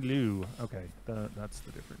 and Lilu. Okay, that's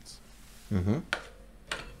the difference. Mm-hmm.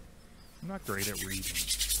 I'm not great at reading.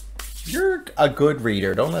 You're a good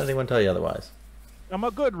reader. Don't let anyone tell you otherwise. I'm a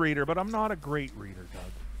good reader, but I'm not a great reader,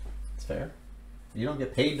 Doug. It's fair. You don't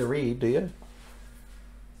get paid to read, do you?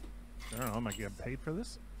 I don't know. Am I getting paid for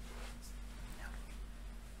this?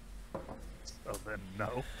 So then,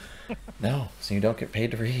 no. No, so you don't get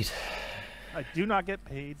paid to read. I do not get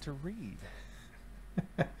paid to read.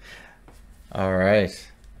 All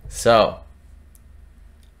right. So,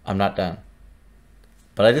 I'm not done.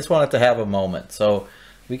 But I just wanted to have a moment. So,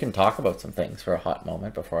 we can talk about some things for a hot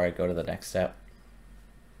moment before I go to the next step.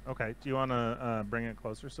 Okay. Do you want to bring it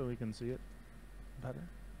closer so we can see it better?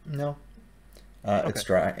 No. Okay. It's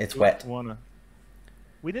dry. It's wet.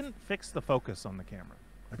 We didn't fix the focus on the camera.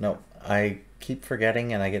 No, I keep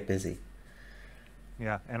forgetting and I get busy.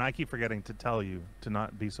 Yeah, and I keep forgetting to tell you to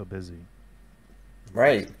not be so busy.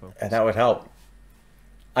 Right, and that would help.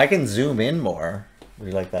 I can zoom in more. Would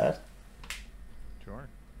you like that? Sure.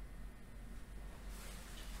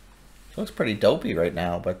 It looks pretty dopey right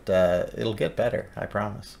now, but it'll get better, I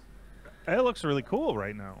promise. It looks really cool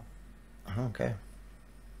right now. Okay.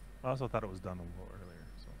 I also thought it was done a little earlier.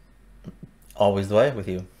 So. Always the way with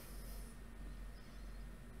you.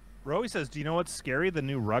 Rowie says, do you know what's scary? The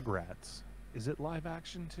new Rugrats. Is it live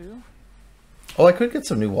action too? Oh, I could get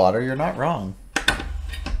some new water. You're not wrong.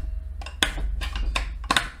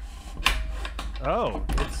 Oh,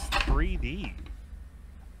 it's 3D.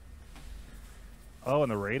 Oh,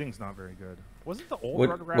 and the rating's not very good. Wasn't the old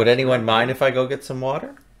Rugrats? Would anyone mind if I go get some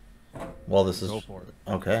water? Well, this is... Go for it.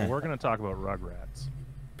 Okay. We're going to talk about Rugrats.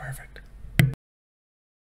 Perfect.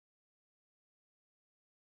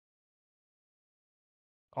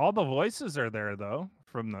 All the voices are there, though,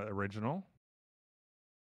 from the original.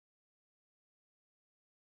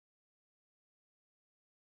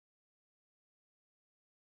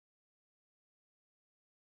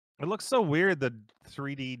 It looks so weird, the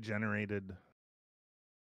 3D generated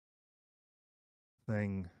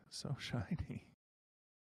thing. So shiny.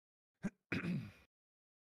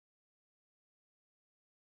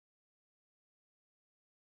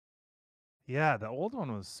 Yeah, the old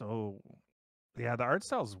one was so... Yeah, the art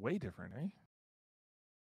style is way different, eh?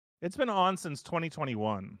 It's been on since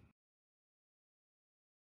 2021.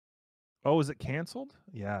 Oh, is it canceled?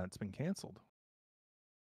 Yeah, it's been canceled.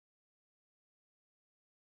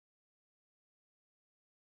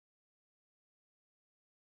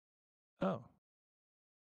 Oh.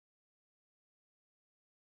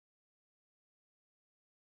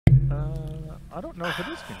 I don't know if it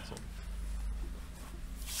is canceled.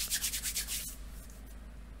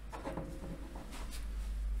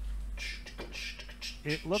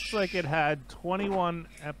 It looks like it had 21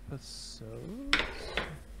 episodes.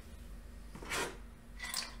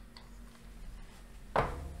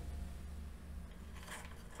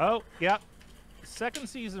 Oh, yeah. Second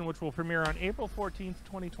season, which will premiere on April 14th,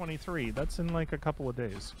 2023. That's in like a couple of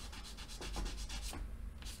days.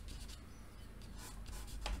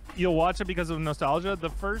 You'll watch it because of nostalgia. The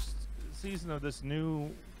first season of this new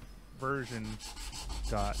version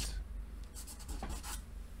got...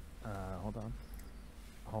 hold on.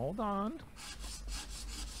 Hold on.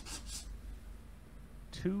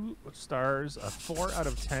 2 stars, a 4 out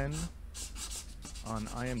of 10 on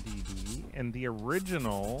IMDb, and the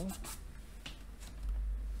original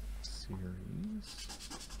series,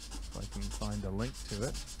 if I can find a link to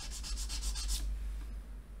it,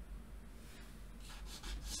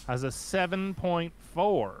 has a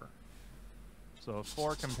 7.4. So a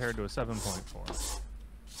 4 compared to a 7.4.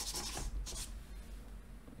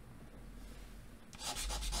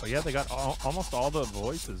 Oh yeah, they got almost all the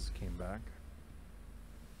voices came back.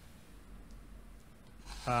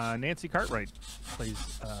 Nancy Cartwright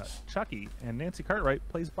plays Chucky, and Nancy Cartwright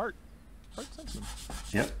plays Bart Simpson.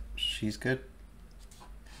 Yep, she's good.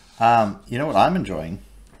 You know what I'm enjoying?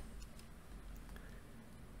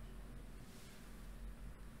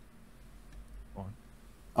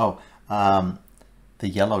 Oh, the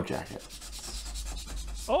Yellow Jacket.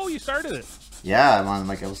 Oh, you started it. Yeah, I'm on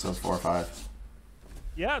like episode 4 or 5.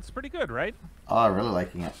 Yeah, it's pretty good, right? Oh, I'm really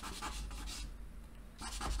liking it.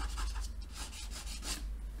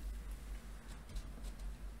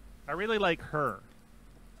 I really like her.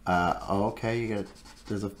 Okay, you get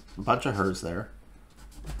there's a bunch of hers there.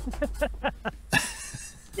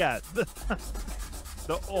 Yeah, the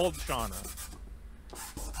old Shauna.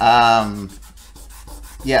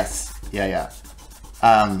 Yes. Yeah.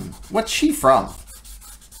 What's she from?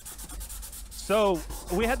 So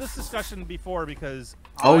we had this discussion before because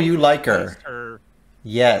you like her. her.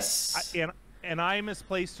 Yes. And I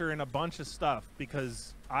misplaced her in a bunch of stuff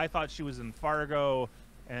because I thought she was in Fargo,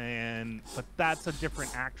 but that's a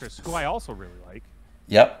different actress who I also really like.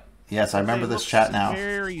 Yep. Yes, I remember this chat now.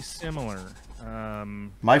 Very similar.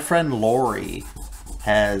 My friend Lori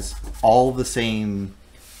has all the same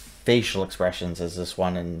facial expressions as this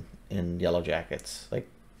one in Yellow Jackets. Like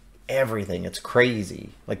everything. It's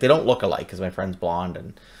crazy. Like they don't look alike because my friend's blonde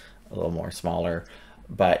and a little more smaller,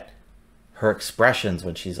 but her expressions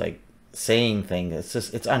when she's like saying things,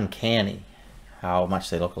 it's uncanny how much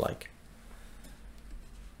they look alike.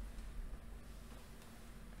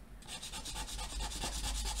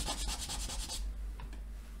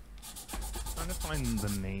 Trying to find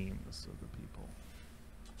the names of the people.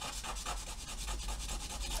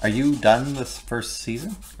 Are you done this first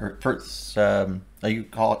season? Or first, are you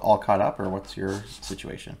all caught up, or what's your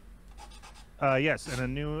situation? Yes, and a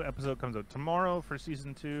new episode comes out tomorrow for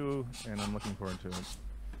season 2, and I'm looking forward to it.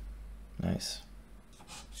 Nice.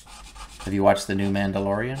 Have you watched the new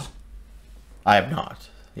Mandalorian? I have not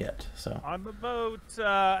yet, so. I'm about,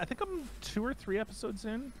 I think I'm 2 or 3 episodes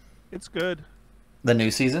in. It's good. The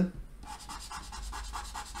new season?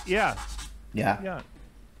 Yeah. Yeah.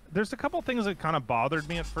 There's a couple things that kind of bothered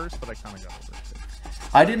me at first, but I kind of got over it.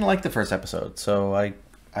 I didn't like the first episode, so I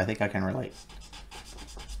think I can relate.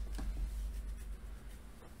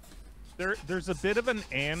 There's a bit of an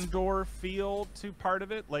Andor feel to part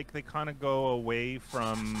of it, like they kind of go away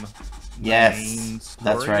from the main story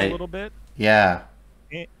that's right. a little bit. Yeah.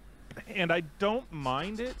 And I don't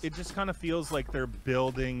mind it. It just kind of feels like they're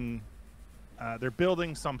building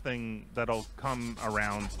something that'll come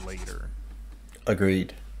around later.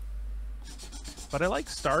 Agreed. But I like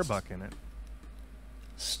Starbuck in it.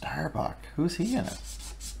 Starbuck? Who's he in it?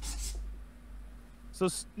 So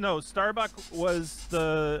no, Starbuck was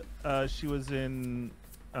she was in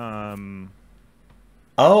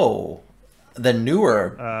Oh, the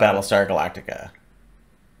newer Battlestar Galactica.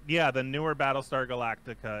 Yeah, the newer Battlestar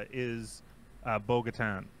Galactica is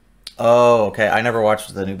Bo-Katan. Oh, okay. I never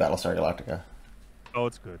watched the new Battlestar Galactica. Oh,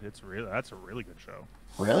 it's good. That's a really good show.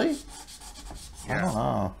 Really? Yeah. I don't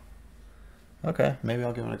know. Okay, maybe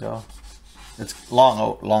I'll give it a go. It's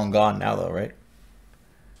long gone now, though, right?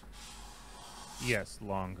 Yes,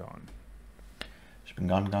 long gone. She's been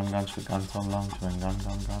gone, she's been gone so long, she's been gone so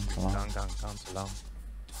long. Gone so long.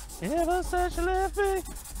 Ever since you left me,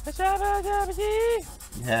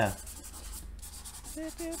 yeah.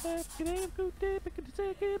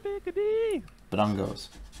 Bongos.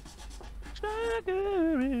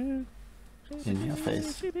 In your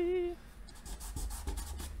face.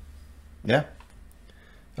 Yeah.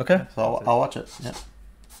 Okay, so I'll watch it. Yeah.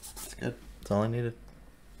 It's good. That's all I needed.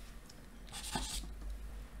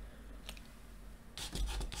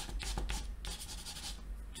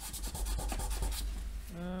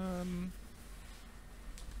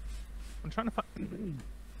 I'm trying to find.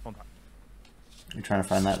 Hold on. You're trying to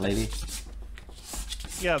find that lady?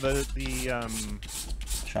 Yeah, the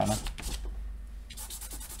Shauna?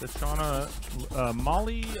 The Shauna,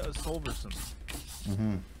 Molly Solverson.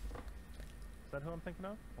 Mm-hmm. Is that who I'm thinking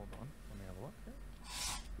of? Hold on, let me have a look here.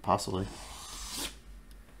 Possibly.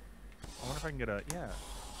 I wonder if I can get a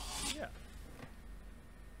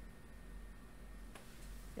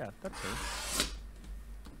yeah, that's her.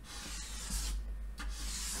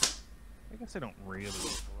 I guess I don't really look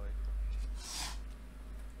alike.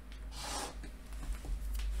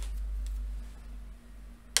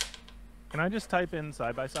 Can I just type in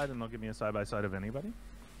side by side and they'll give me a side by side of anybody?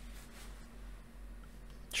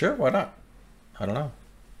 Sure, why not? I don't know.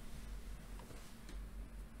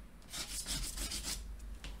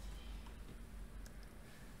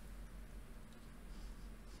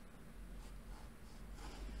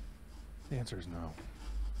 The answer is no.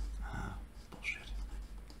 Bullshit.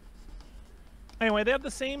 Anyway, they have the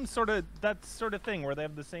same sort of thing where they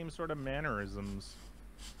have the same sort of mannerisms.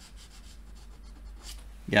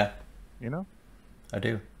 Yeah, You know? I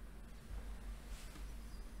do.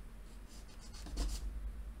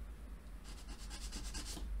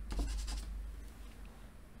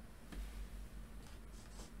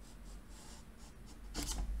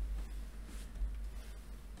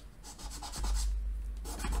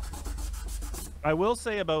 I will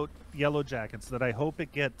say about Yellow Jackets that I hope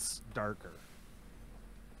it gets darker.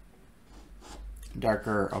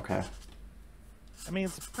 Darker, okay. I mean,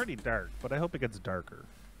 it's pretty dark, but I hope it gets darker.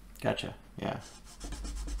 Gotcha, yeah.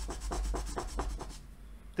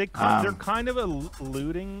 They're kind of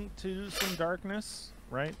alluding to some darkness,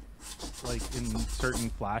 right? Like in certain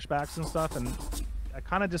flashbacks and stuff, and I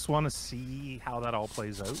kind of just want to see how that all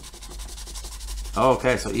plays out. Oh,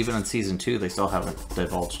 okay, so even in season 2, they still haven't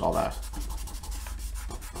divulged all that.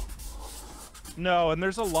 No, and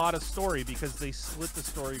there's a lot of story because they split the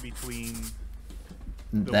story between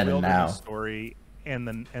the Then and now. wilderness story and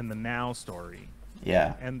the now story.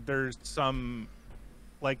 Yeah. And there's some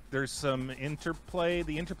interplay.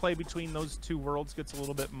 The interplay between those two worlds gets a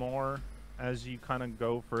little bit more as you kind of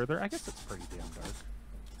go further. I guess it's pretty damn dark.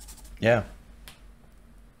 Yeah.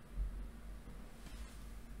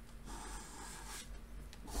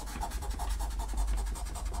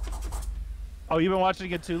 Oh, you've been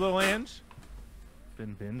watching it too, Lil Ange?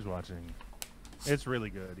 Been binge watching. It's really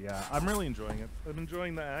good, yeah. I'm really enjoying it. I'm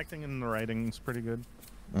enjoying the acting and the writing. It's pretty good.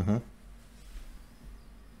 Mm-hmm.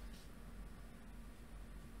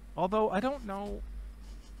 Although I don't know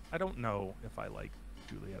if I like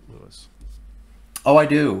Juliette Lewis. Oh, I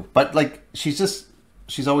do. But, like, she's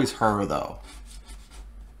always her, though.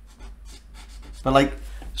 But, like,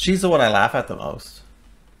 she's the one I laugh at the most.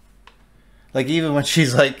 Like, even when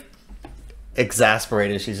she's, like,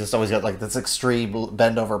 exasperated, she's just always got, like, this extreme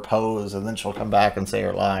bend-over pose, and then she'll come back and say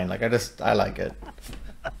her line. Like, I like it.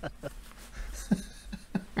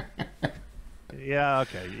 Yeah,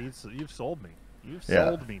 okay. You've sold me. You've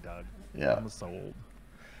sold me, Doug. Yeah. I'm sold.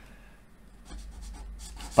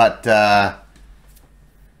 But,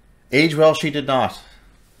 age well, she did not.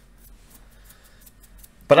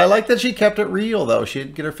 But I like that she kept it real, though. She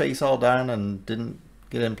didn't get her face all done and didn't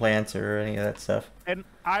get implants or any of that stuff. And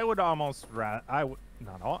I would almost not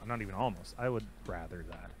even almost. I would rather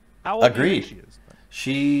that. How old do you think she is?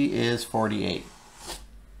 She is 48.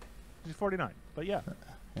 She's 49. But yeah.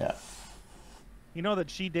 Yeah. You know that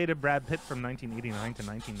she dated Brad Pitt from 1989 to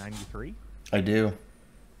 1993? I do.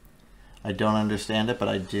 I don't understand it, but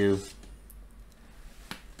I do.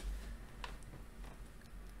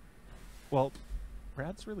 Well,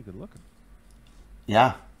 Brad's really good looking.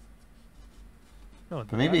 Yeah. No,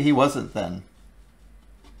 but maybe he wasn't then.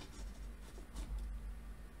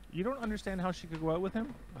 You don't understand how she could go out with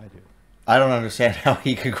him? I do. I don't understand how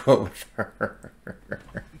he could go out with her.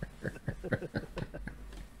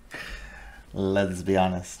 Let's be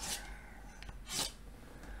honest.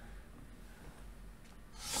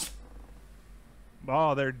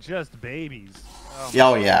 Oh, they're just babies.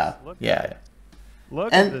 Oh yeah.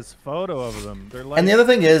 Look at this photo of them. They're like, and the other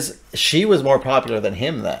thing is, she was more popular than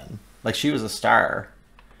him then. Like, she was a star.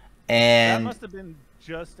 And that must have been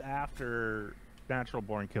just after Natural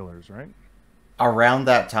Born Killers, right? Around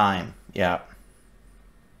that time, yeah.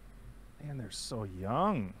 Man, they're so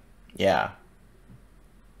young. Yeah.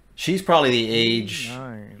 She's probably the age.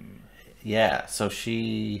 9. Yeah, so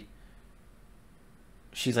she's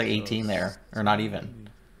like 18 there, or not even.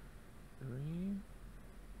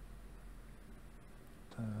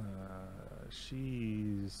 3.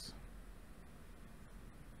 She's.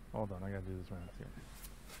 Hold on, I gotta do this math here.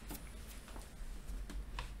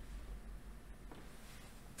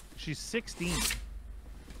 She's 16.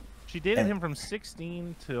 She dated him from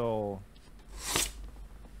 16 till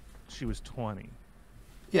she was 20.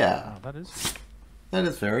 Yeah. Wow, that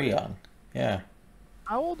is very young. Yeah.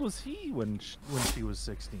 How old was he when she was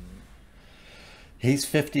 16? He's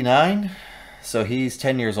 59, so he's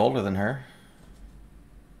 10 years older than her.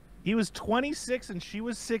 He was 26 and she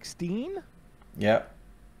was 16? Yep.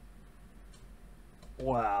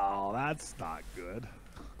 Wow, that's not good.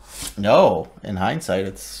 No, in hindsight,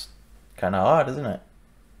 it's kind of odd, isn't it?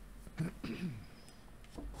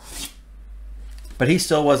 But he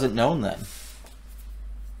still wasn't known then.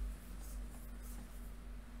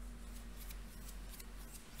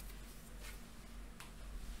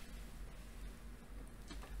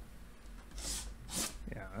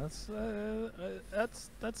 Yeah, that's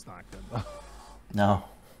not good though. No,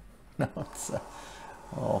 it's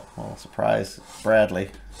surprise, Bradley.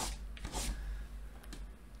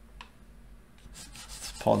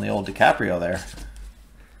 It's pulling the old DiCaprio there.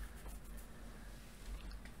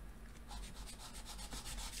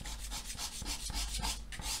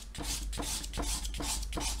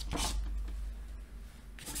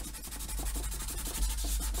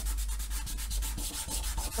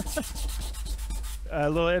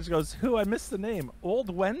 Little Edge goes, who? I missed the name. Old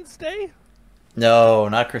Wednesday? No,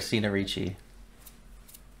 not Christina Ricci.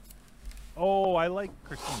 Oh, I like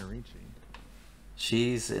Christina Ricci.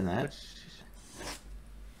 She's in that.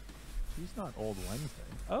 She's not Old Wednesday.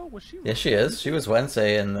 Oh, was she? Yes, she is. She was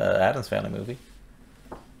Wednesday in the Addams Family movie.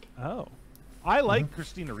 Oh. I like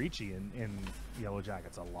Christina Ricci in Yellow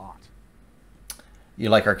Jackets a lot. You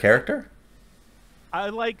like her character? I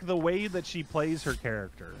like the way that she plays her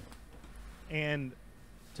character. And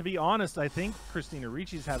to be honest, I think Christina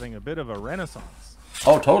Ricci's having a bit of a renaissance.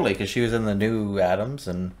 Oh, totally, because she was in the new Addams.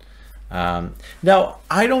 And now,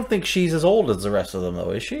 I don't think she's as old as the rest of them,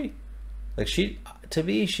 though, is she? Like, to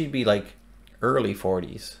me, she'd be like early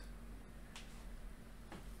 40s.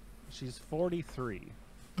 She's 43.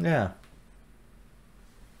 Yeah.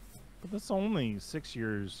 But that's only 6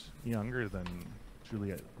 years younger than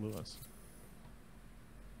Juliette Lewis.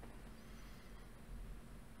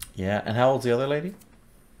 Yeah, and how old's the other lady?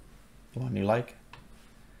 The one you like?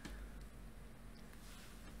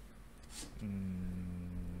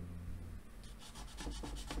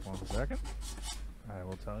 One second. I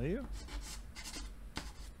will tell you.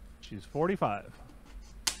 She's 45.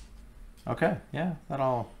 Okay, yeah, that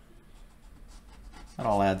all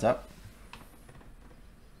adds up.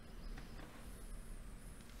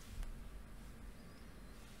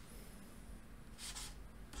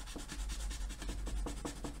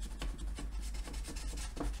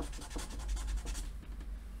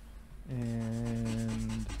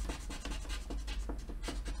 And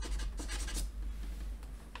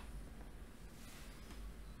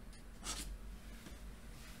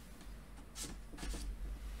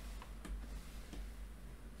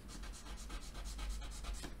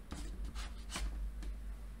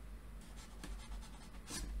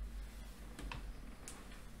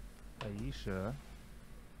Aisha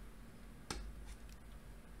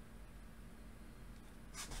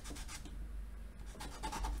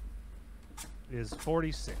is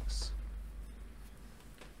 46.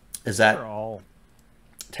 Is that They're all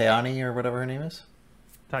Tayani or whatever her name is?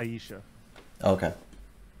 Taisha. Okay.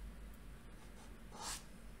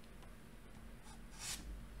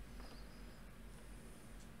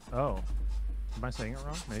 Oh. Am I saying it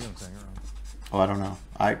wrong? Maybe I'm saying it wrong. Oh, I don't know.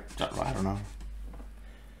 I don't know.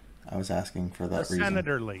 I was asking for that The reason.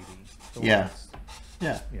 senator lady. The Yeah. one that's-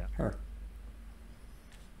 Yeah. Yeah. Her.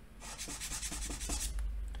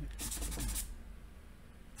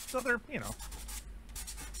 So they're,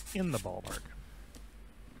 in the ballpark.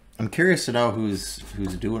 I'm curious to know who's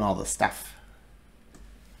doing all the stuff.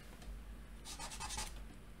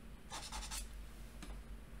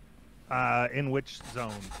 In which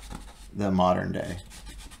zone? The modern day.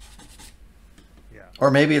 Yeah.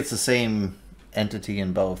 Or maybe it's the same entity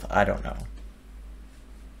in both. I don't know.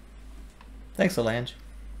 Thanks, Solange.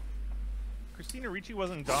 Christina Ricci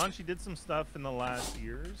wasn't gone. She did some stuff in the last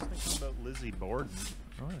years. Thinking about Lizzie Borden.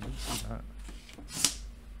 Oh, I didn't see that.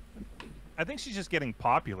 I think she's just getting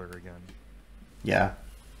popular again. Yeah.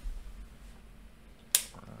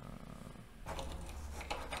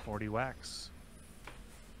 40 Wax.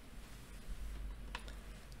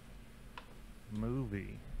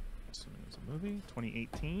 Movie. Assuming it's a movie.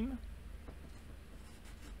 2018.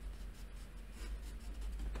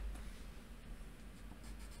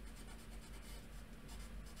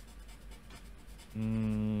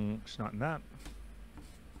 She's not in that.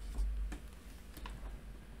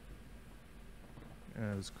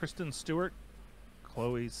 As Kristen Stewart,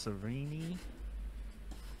 Chloe Sevigny.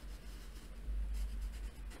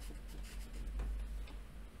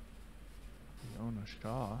 Fiona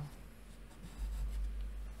Shaw.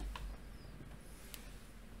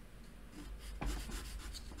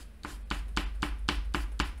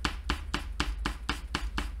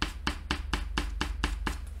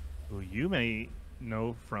 Who you may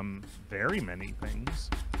know from very many things.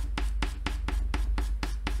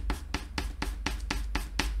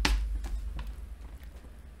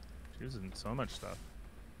 She was in so much stuff.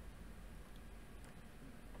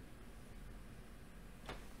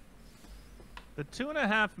 The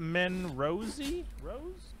 2.5 Men Rosie?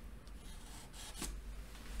 Rose?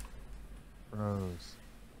 Rose.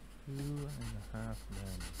 2.5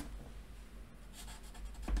 Men.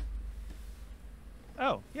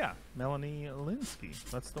 Oh, yeah. Melanie Linsky.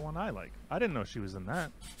 That's the one I like. I didn't know she was in that.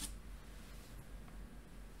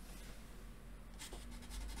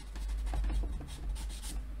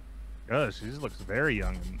 Oh, she just looks very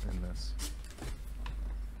young in this.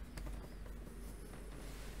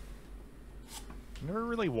 Never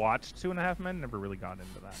really watched 2.5 Men. Never really got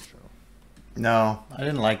into that show. No, I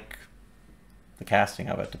didn't like the casting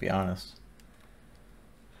of it, to be honest.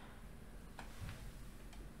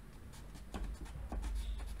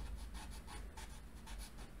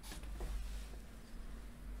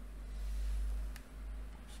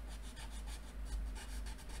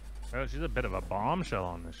 Oh, she's a bit of a bombshell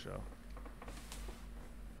on this show.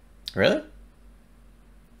 Really?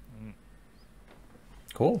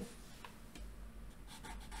 Cool.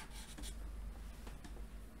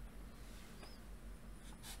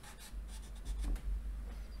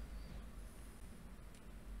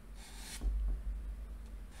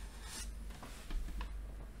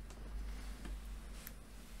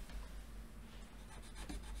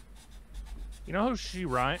 You know who she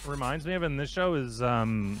reminds me of in this show is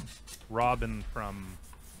Robin from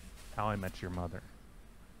How I Met Your Mother.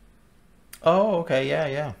 Oh, okay,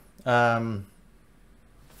 yeah.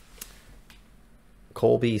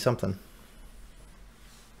 Colby something.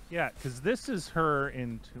 Yeah, because this is her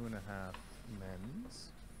in 2.5 Men's.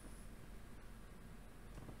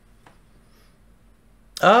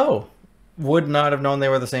 Oh, would not have known they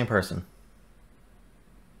were the same person.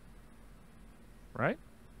 Right?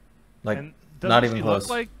 Like, and not even she close.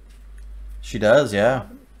 Look like she does, yeah.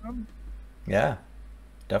 Yeah, I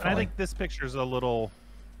definitely. think this picture's a little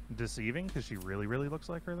deceiving because she really, really looks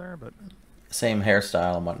like her there, but Same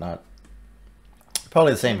hairstyle and whatnot.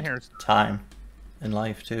 Probably the same hairstyle. time in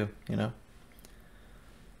life too, you know.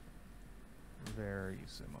 Very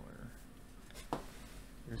similar.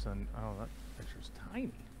 Here's an that picture's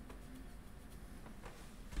tiny.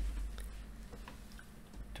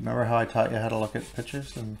 Do you remember how I taught you how to look at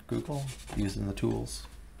pictures in Google using the tools?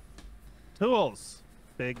 Tools.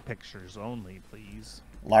 Big pictures only, please.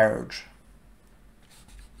 Large.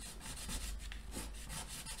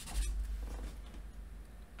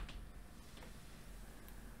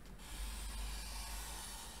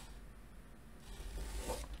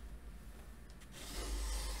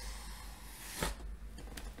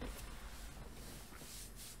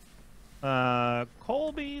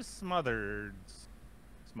 Colby Smolders.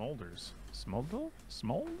 Smolders?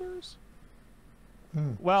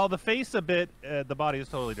 Well, the face a bit, the body is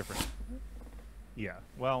totally different. Yeah,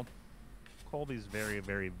 well, Colby's very,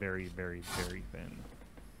 very, very, very, very thin.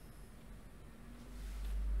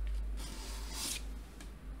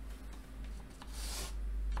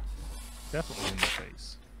 Definitely in the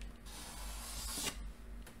face.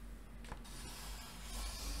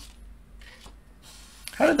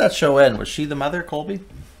 How did that show end? Was she the mother, Colby?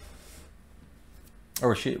 Or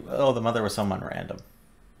was she... Oh, the mother was someone random.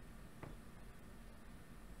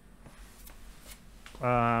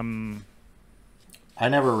 I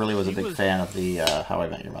never really was a big fan of the How I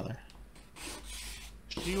Met Your Mother.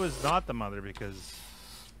 She was not the mother because...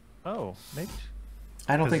 Oh, maybe...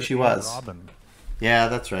 I don't think she was. Robin. Yeah,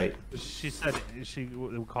 that's right. She said she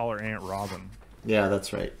would call her Aunt Robin. Yeah,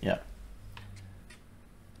 that's right. Yeah.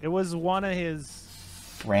 It was one of his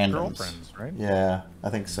Randoms. girlfriends, right? Yeah,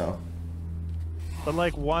 I think so. But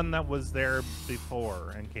like one that was there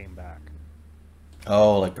before and came back.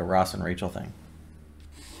 Oh, like the Ross and Rachel thing.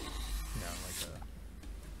 Yeah, like a...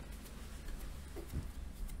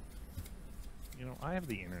 You know, I have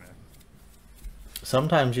the internet.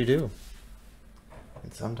 Sometimes you do.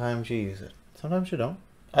 And sometimes you use it. Sometimes you don't.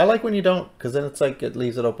 I like when you don't, because then it's like it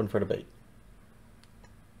leaves it open for debate.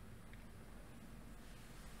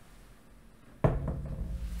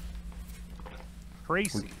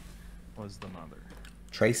 Tracy was the mother.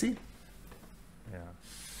 Tracy? Yeah.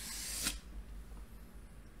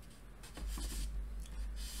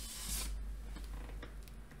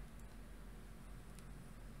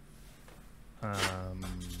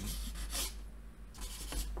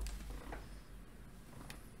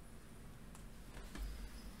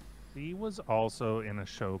 He was also in a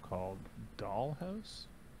show called Dollhouse.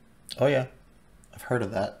 Oh, yeah. I've heard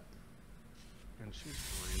of that. And she's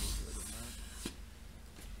really good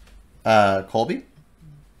in that. Colby?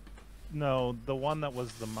 No, the one that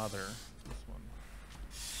was the mother. This one.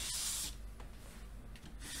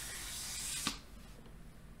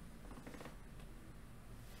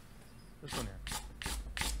 This one here.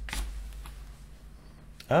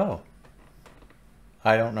 Oh.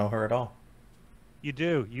 I don't know her at all. You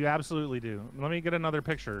do. You absolutely do. Let me get another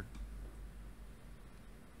picture.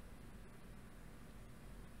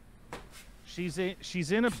 She's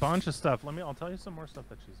in a bunch of stuff. I'll tell you some more stuff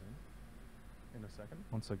that she's in a second.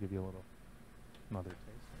 Once I give you a little another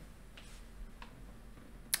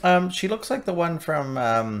taste. She looks like the one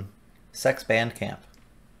from Sex Band Camp.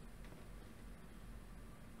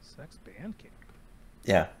 Sex Band Camp.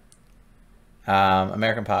 Yeah.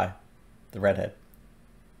 American Pie. The redhead.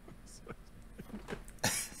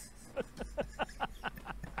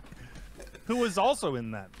 Who was also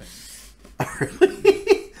in that thing.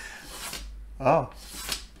 Really? Oh.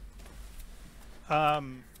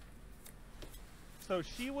 So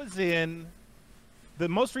she was in... The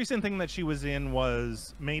most recent thing that she was in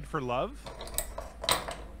was Made for Love.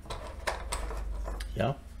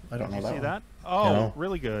 Yeah, I don't know Did you that see one. that? Oh, No.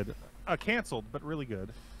 really good. Canceled, but really good.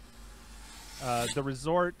 The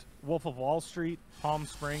Resort, Wolf of Wall Street, Palm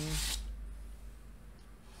Springs.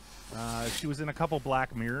 She was in a couple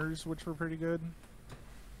Black Mirrors, which were pretty good.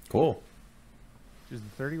 Cool. She was in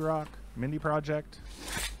 30 Rock, Mindy Project.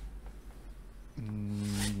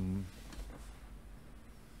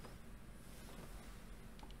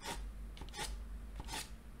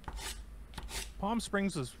 Palm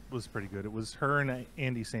Springs was pretty good. It was her and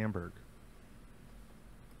Andy Samberg.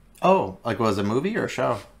 Oh, like was it a movie or a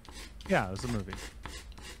show? Yeah, it was a movie.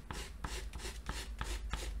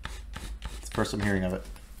 It's the first I'm hearing of it.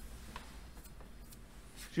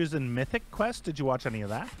 She was in Mythic Quest. Did you watch any of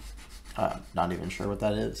that? Not even sure what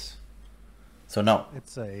that is. So no.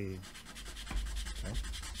 It's a. Okay.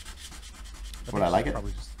 Would I like it?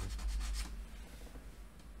 Probably just.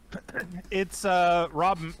 It's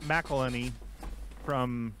Rob McElhenney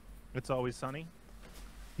from It's Always Sunny.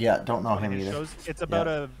 Yeah, don't know him His either. shows. It's about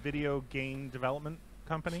Yeah. a video game development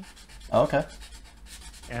company, Oh, okay.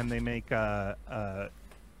 and they make a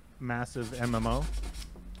massive MMO.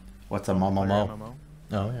 What's a Momo? MMO.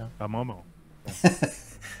 Oh yeah. A Momo.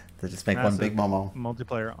 They just make one big Momo.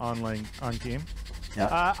 Multiplayer online on game.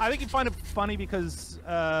 Yeah. I think you find it funny because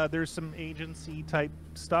there's some agency type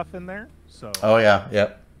stuff in there. So. Oh yeah.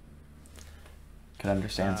 Yep. Can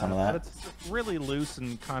understand some of that. But it's really loose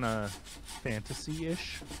and kind of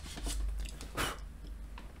fantasy-ish.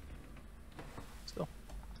 Still,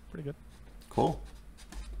 pretty good. Cool.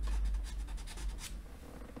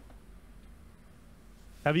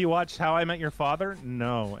 Have you watched How I Met Your Father?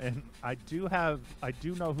 No, and I do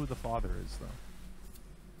know who the father is though.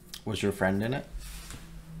 Was your friend in it?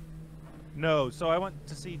 No, so I went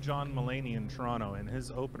to see John Mulaney in Toronto, and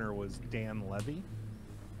his opener was Dan Levy.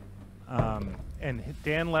 And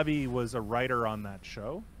Dan Levy was a writer on that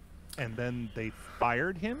show, and then they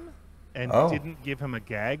fired him and didn't give him a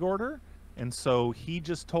gag order, and so he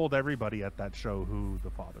just told everybody at that show who the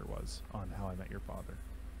father was on How I Met Your Father,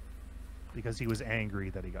 because he was angry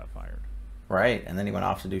that he got fired. Right, and then he went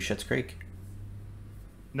off to do Schitt's Creek.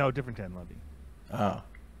 No, different Dan Levy. Oh.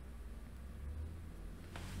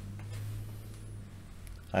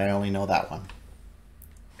 I only know that one.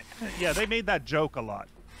 Yeah, they made that joke a lot.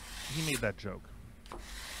 He made that joke.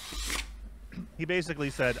 He basically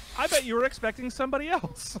said, "I bet you were expecting somebody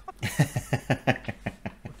else."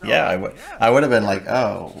 Yeah, I would have been like,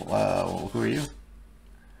 "Oh, who are you?"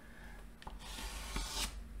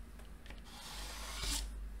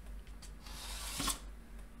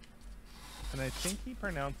 And I think he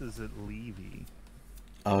pronounces it Levy.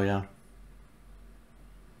 Oh yeah.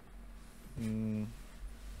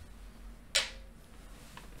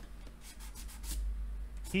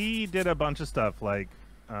 He did a bunch of stuff, like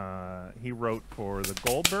he wrote for the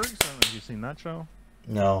Goldbergs. I don't know if you've seen that show.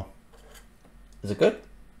 No. Is it good?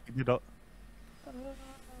 He did a,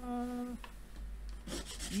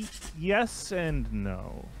 yes and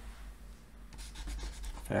no.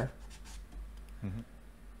 Fair. Mm-hmm.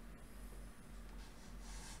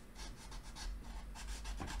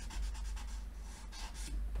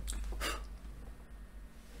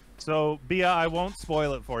 So, Bia, I won't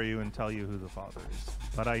spoil it for you and tell you who the father is,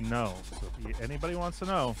 but I know. So if anybody wants to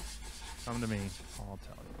know, come to me. I'll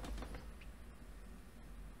tell you.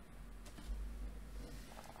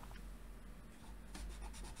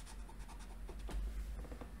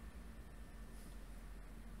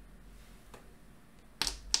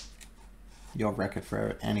 You'll wreck it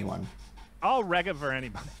for anyone. I'll wreck it for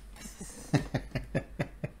anybody.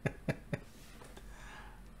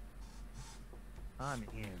 I'm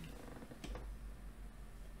in.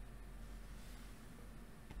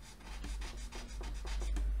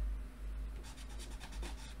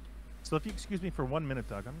 So if you excuse me for 1 minute,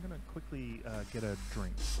 Doug, I'm going to quickly get a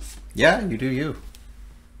drink. Yeah, you do you.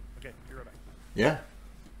 Okay, be right back. Yeah.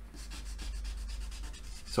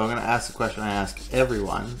 So I'm going to ask the question I ask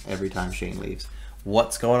everyone every time Shane leaves.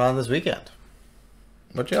 What's going on this weekend?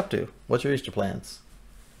 What you up to? What's your Easter plans?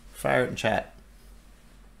 Fire it in chat.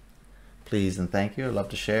 Please and thank you. I'd love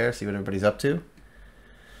to share, see what everybody's up to.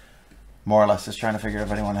 More or less just trying to figure out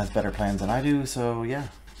if anyone has better plans than I do, so yeah.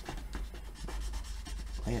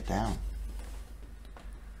 Lay it down.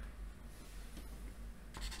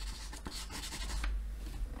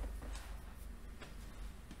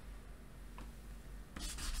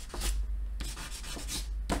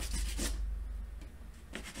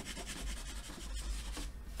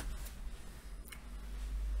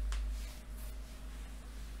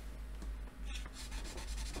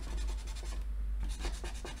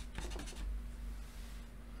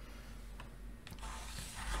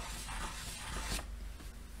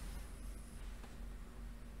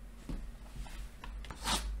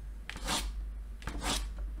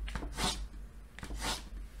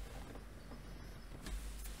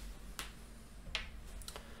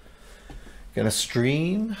 Gonna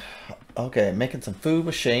stream. Okay, making some food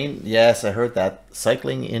with Shane. Yes, I heard that.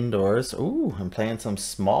 Cycling indoors. Ooh, I'm playing some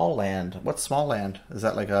Small Land. What's Small Land? Is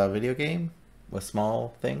that like a video game with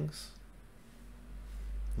small things?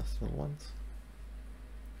 Those little ones.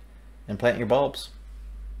 And planting your bulbs.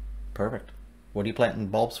 Perfect. What are you planting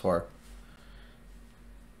bulbs for?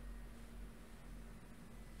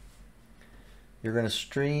 You're gonna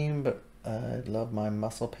stream, but I'd love my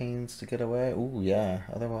muscle pains to get away. Ooh, yeah.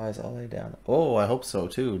 Otherwise, I'll lay down. Oh, I hope so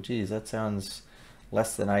too. Geez, that sounds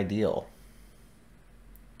less than ideal.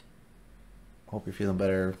 Hope you're feeling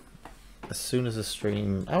better as soon as the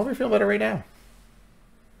stream. I hope you're feeling better right now.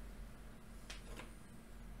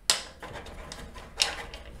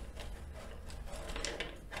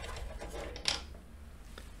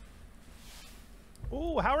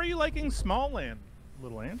 Oh, how are you liking Small Land,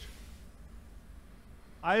 little Ange?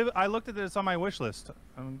 I looked at this on my wish list.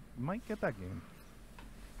 I might get that game.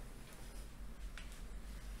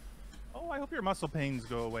 Oh, I hope your muscle pains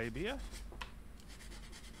go away, Bia. You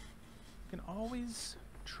can always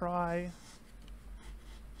try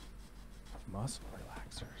muscle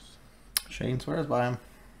relaxers. Shane swears by him.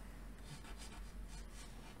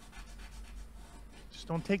 Just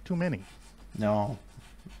don't take too many. No.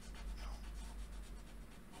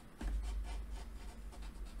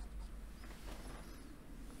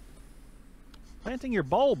 Planting your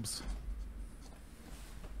bulbs.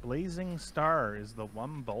 Blazing Star is the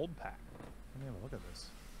one bulb pack. Let me have a look at this.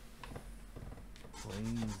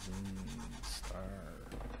 Blazing Star.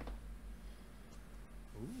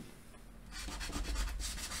 Ooh.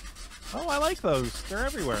 Oh, I like those. They're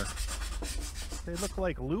everywhere. They look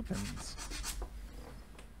like lupins.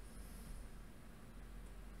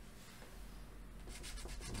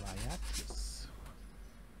 Ryaxis.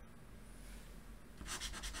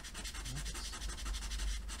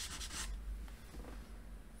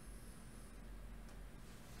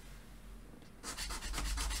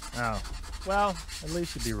 Oh, well, at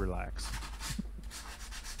least you'd be relaxed.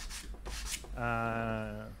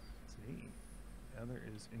 Let's see. The other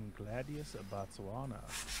is Ingladius of Botswana.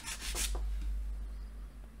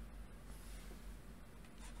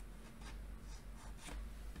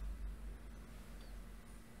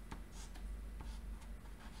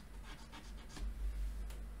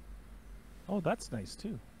 Oh, that's nice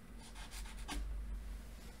too.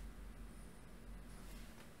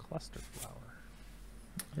 Cluster flower.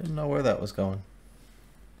 Didn't know where that was going.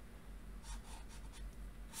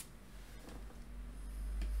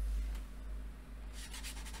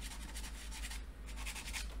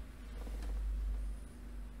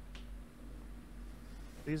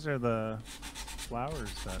 These are the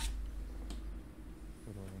flowers that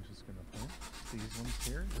little Ange is going to plant. These ones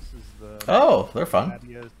here. This is the Oh, they're fun.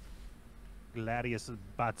 Gladius of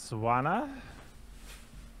Botswana.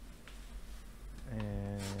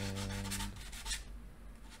 And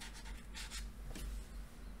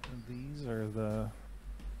these are the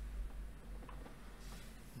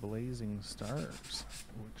Blazing Stars,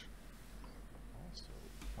 which also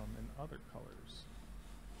come in other colors.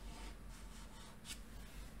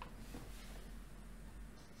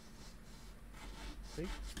 See?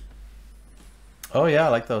 Oh yeah, I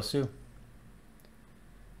like those too.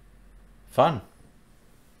 Fun.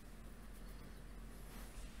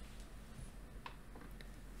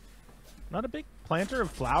 Not a big planter of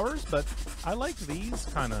flowers, but I like these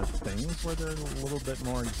kind of things where they're a little bit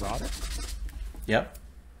more exotic Yep.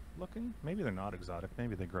 looking. Maybe they're not exotic.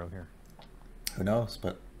 Maybe they grow here. Who knows?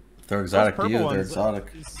 But if they're exotic to you, they're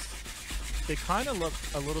exotic. They kind of look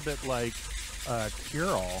a little bit like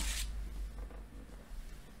cure-all.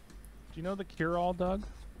 Do you know the cure-all, Doug?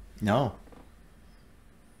 No.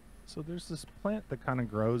 So there's this plant that kind of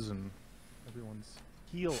grows in everyone's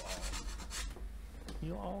heal-all.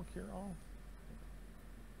 Heal-all, cure-all?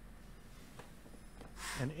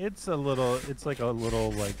 And it's like a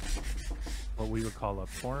little, like, what we would call a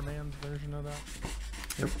poor man's version of that.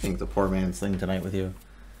 Everything's the poor man's thing tonight with you.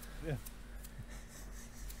 Yeah.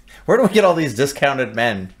 Where do we get all these discounted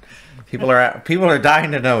men? People are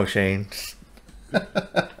dying to know, Shane.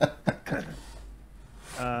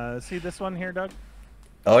 See this one here, Doug?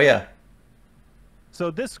 Oh yeah.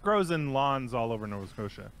 So this grows in lawns all over Nova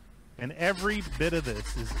Scotia. And every bit of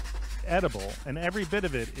this is edible, and every bit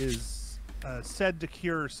of it is said to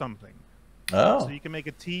cure something. Oh. So you can make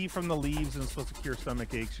a tea from the leaves, and it's supposed to cure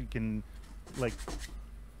stomach aches. You can, like,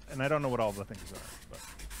 and I don't know what all the things are. But.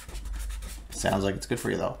 Sounds like it's good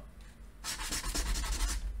for you, though.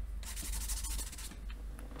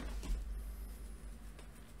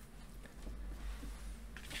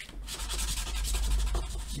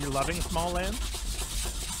 You're loving Small Land?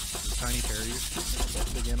 Tiny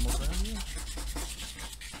fairies, big animals around you?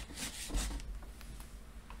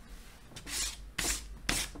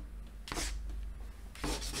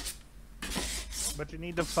 But you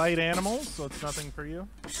need to fight animals, so it's nothing for you.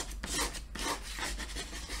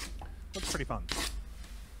 Looks pretty fun.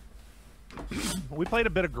 We played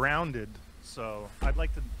a bit of Grounded, so I'd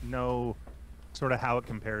like to know sort of how it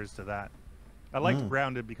compares to that. I liked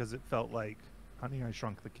Grounded because it felt like Honey, I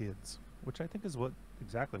Shrunk the Kids, which I think is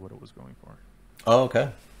exactly what it was going for. Oh,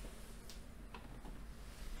 okay.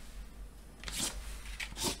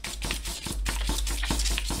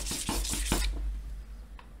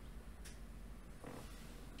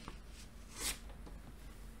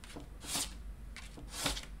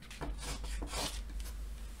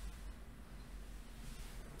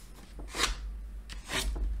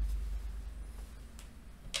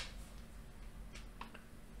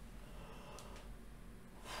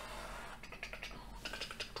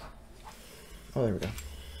 Oh, there we go.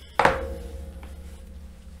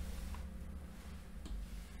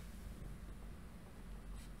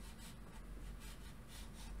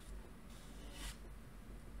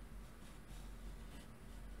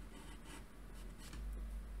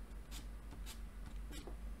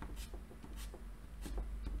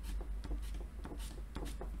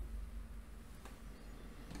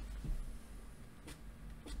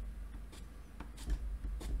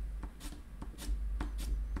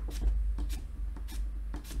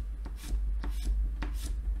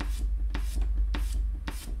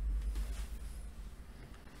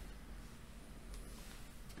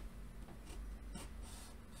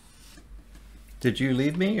 Did you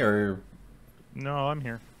leave me or? No, I'm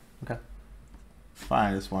here. Okay.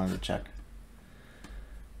 Fine, I just wanted to check.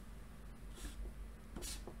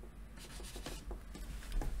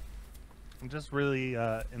 I'm just really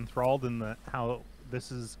enthralled in how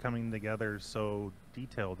this is coming together so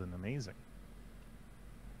detailed and amazing.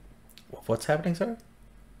 What's happening, sir?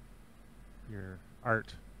 Your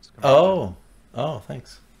art. Oh,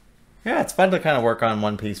 thanks. Yeah, it's fun to kind of work on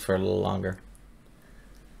one piece for a little longer.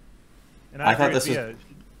 And I thought this was...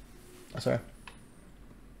 Sorry.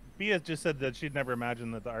 Bia just said that she'd never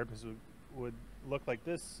imagined that the art piece would look like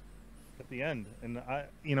this at the end. And I,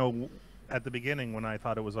 at the beginning when I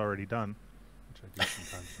thought it was already done, which I do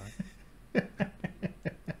sometimes.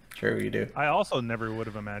 True, you do. I also never would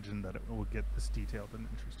have imagined that it would get this detailed and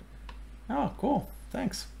interesting. Oh, cool.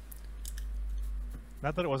 Thanks.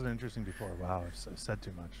 Not that it wasn't interesting before. Wow, I've said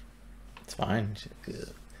too much. It's fine.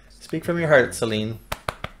 Speak from your heart, Celine.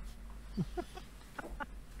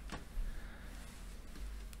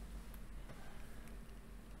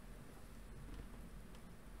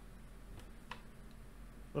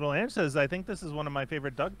 Little Ange says, I think this is one of my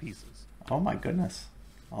favorite Doug pieces. Oh my goodness.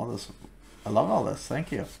 All this. I love all this.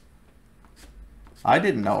 Thank you. I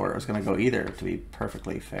didn't know where it was going to go either, to be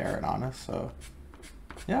perfectly fair and honest. So,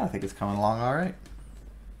 yeah, I think it's coming along all right.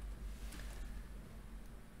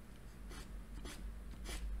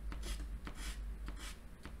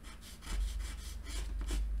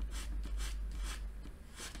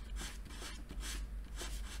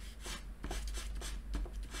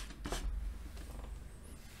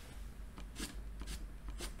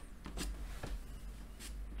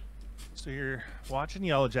 So you're watching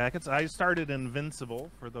Yellow Jackets. I started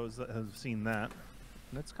Invincible, for those that have seen that.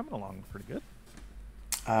 And it's coming along pretty good.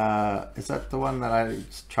 Is that the one that I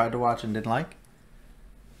tried to watch and didn't like?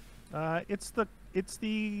 It's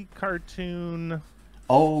the cartoon.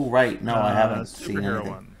 Oh, right. No, I haven't seen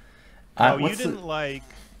anything. One. Oh, you didn't like...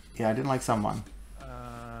 Yeah, I didn't like someone.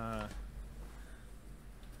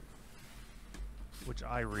 Which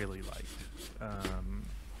I really liked.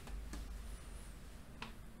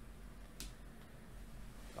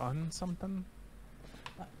 On something?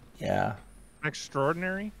 Yeah.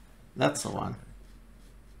 Extraordinary? That's the one.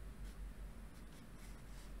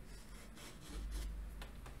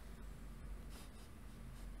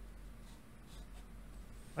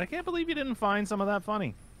 I can't believe you didn't find some of that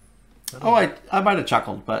funny. Oh, I might have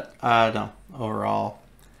chuckled, but no. Overall,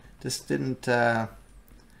 just didn't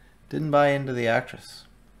buy into the actress.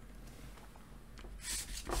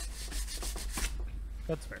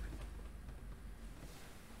 That's fair.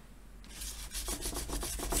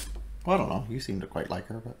 Well, I don't know. You seem to quite like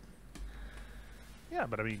her, but... Yeah,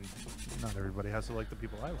 but I mean, not everybody has to like the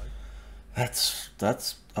people I like.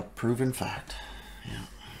 That's a proven fact. Yeah.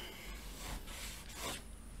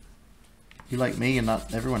 You like me, and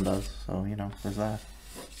not everyone does. So, there's that.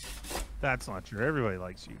 That's not true. Everybody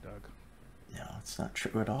likes you, Doug. Yeah, it's not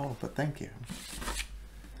true at all, but thank you.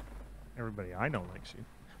 Everybody I know likes you.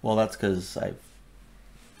 Well, that's because I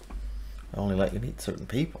only let you meet certain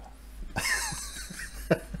people.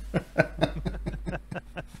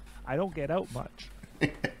 I don't get out much.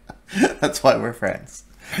 That's why we're friends.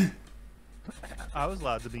 I was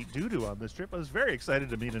allowed to meet Dudu on this trip. I was very excited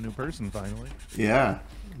to meet a new person finally. Yeah,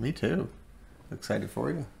 me too. Excited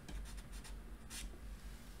for you.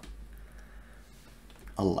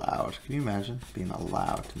 Allowed. Can you imagine being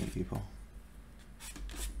allowed to meet people?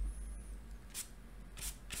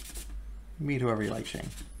 Meet whoever you like, Shane.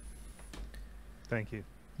 Thank you.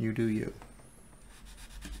 You do you.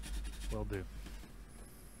 Will do.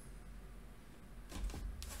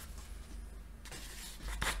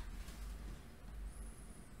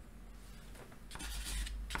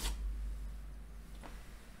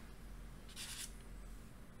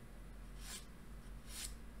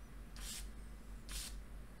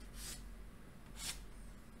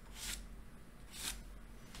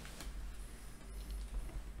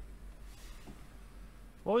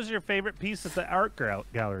 What was your favorite piece at the art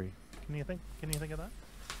gallery? Can you think of that?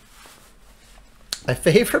 My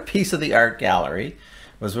favorite piece of the art gallery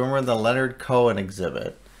was when we were in the Leonard Cohen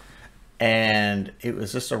exhibit, and it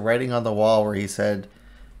was just a writing on the wall where he said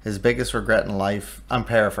his biggest regret in life, I'm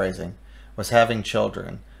paraphrasing, was having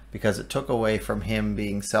children because it took away from him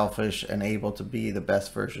being selfish and able to be the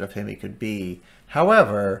best version of him he could be.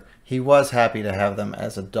 However, he was happy to have them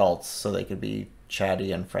as adults so they could be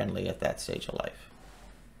chatty and friendly at that stage of life.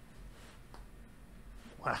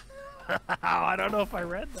 Wow. I don't know if I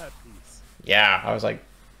read that piece. Yeah, I was like,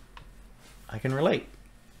 I can relate.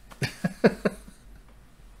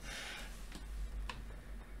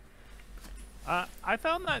 I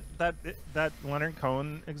found that Leonard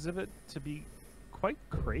Cohen exhibit to be quite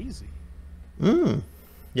crazy.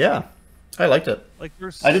 Yeah, I liked it. Like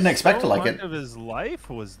there's I didn't expect so to like much it. of his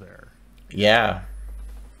life was there. Yeah.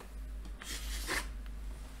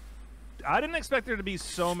 I didn't expect there to be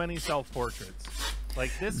so many self-portraits.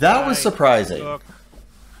 Like this. That was surprising. took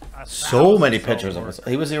So many 1,000 pictures of self-portraits. himself.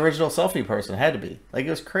 He was the original selfie person. Had to be. Like, it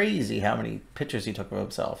was crazy how many pictures he took of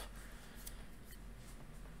himself.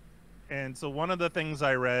 And so one of the things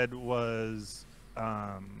I read was,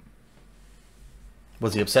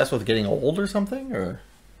 Was he obsessed with getting old or something? Or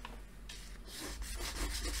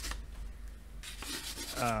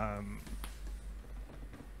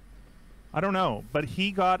I don't know, but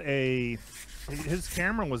he got his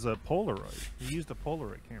camera was a Polaroid. He used a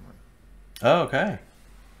Polaroid camera. oh, okay.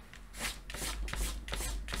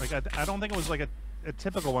 Like I don't think it was like a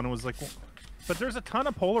typical one. It was like, but there's a ton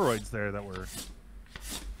of Polaroids there that were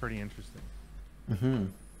pretty interesting. Mm-hmm.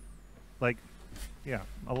 Like, yeah,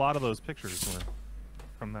 a lot of those pictures were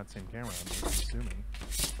from that same camera, I'm assuming.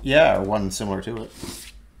 Yeah, or one similar to it.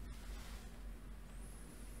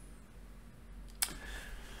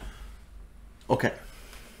 Okay.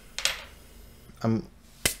 I'm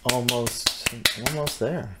almost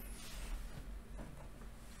there.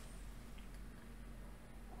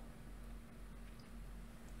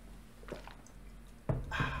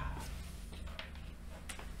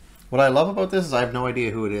 What I love about this is I have no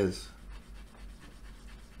idea who it is.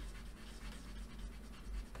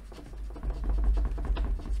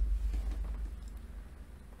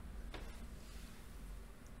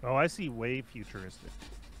 Oh, I see way futuristic.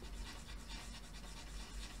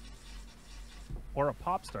 Or a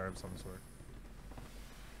pop star of some sort.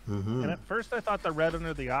 Mm-hmm. And at first I thought the red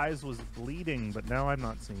under the eyes was bleeding, but now I'm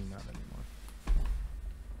not seeing that anymore.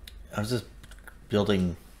 I was just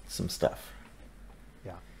building some stuff.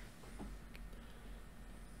 Yeah.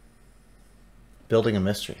 Building a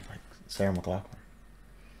mystery, like Sarah McLachlan.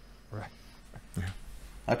 Right. Yeah.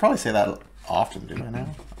 I probably say that often, do I now?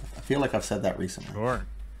 I feel like I've said that recently. Sure.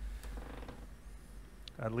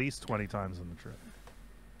 At least 20 times on the trip.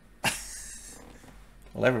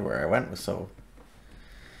 Well, everywhere I went was so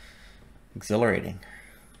exhilarating.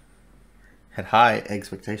 Had high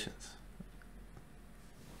expectations.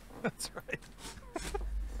 That's right.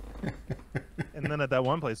 And then at that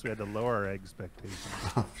one place, we had to lower our expectations.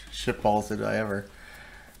 Shit balls did I ever.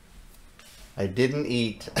 I didn't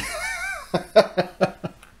eat. Yeah,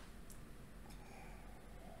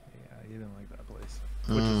 you didn't like that place.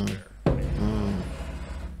 Which is fair.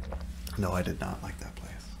 No, I did not like that place.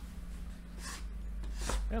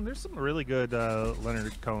 And there's some really good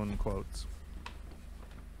Leonard Cohen quotes.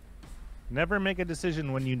 Never make a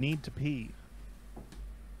decision when you need to pee.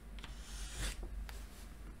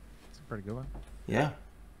 It's a pretty good one. Yeah.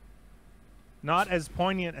 Not as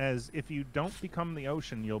poignant as if you don't become the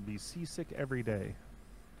ocean, you'll be seasick every day.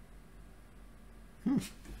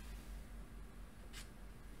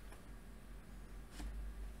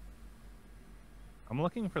 I'm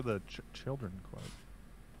looking for the children quote.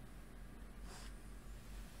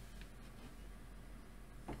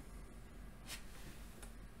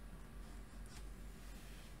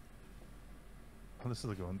 Oh, this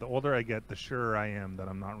is a good one. The older I get, the surer I am that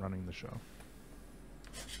I'm not running the show.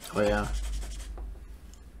 Oh yeah,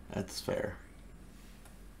 that's fair.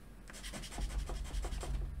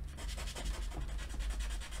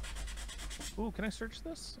 Ooh, can I search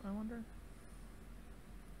this? I wonder.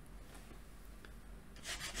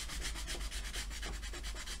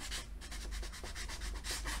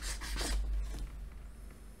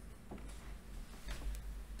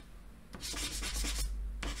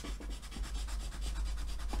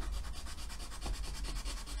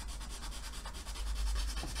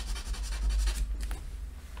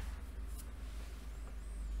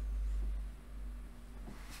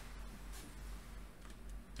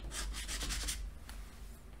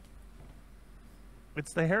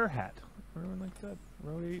 It's the hair hat. Everyone like that.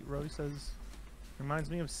 Rody says, reminds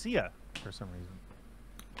me of Sia for some reason.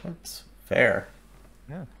 That's fair.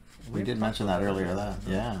 Yeah. We did mention that earlier. That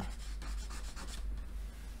yeah.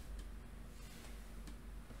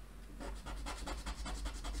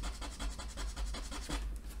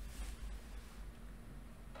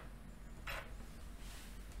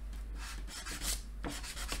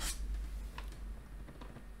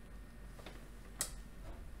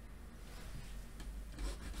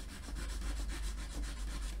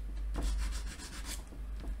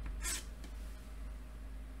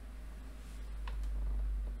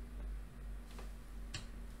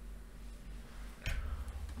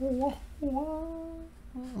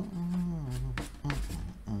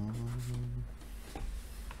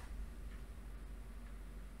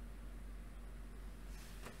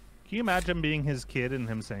 Can you imagine being his kid and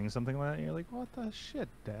him saying something like that? And you're like, what the shit,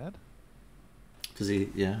 Dad? Cause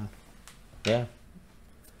yeah.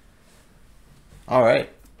 All right.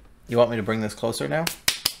 You want me to bring this closer now?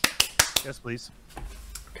 Yes, please.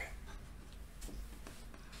 Okay.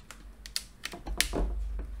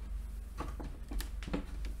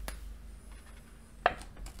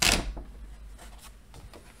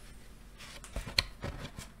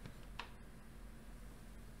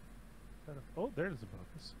 Oh, there's the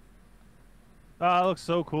focus. Ah, it looks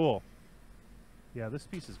so cool. Yeah, this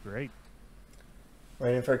piece is great.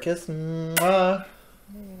 Waiting for a kiss. Mwah. A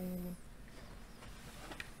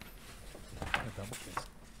double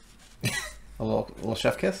kiss. A little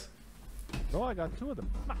chef kiss. Oh, I got 2 of them.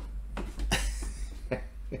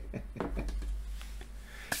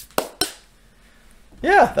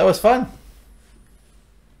 Yeah, that was fun.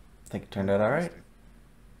 I think it turned out all right.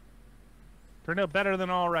 Turned out better than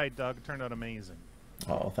all right, Doug. It turned out amazing.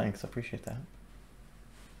 Oh, thanks. I appreciate that.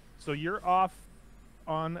 So you're off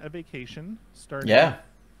on a vacation starting. Yeah.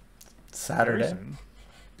 Saturday. Very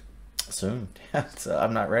Soon. Yeah,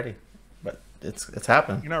 I'm not ready, but it's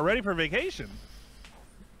happening. You're not ready for vacation?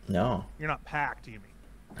 No. You're not packed, you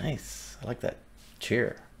mean? Nice. I like that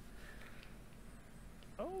cheer.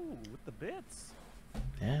 Oh, with the bits.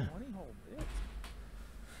 Yeah. 20-hole bits.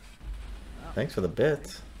 Wow. Thanks for the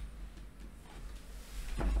bits.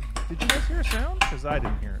 Did you guys hear a sound? Because I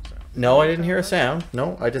didn't hear a sound. No, I didn't hear a sound.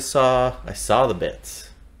 No, I saw the bits.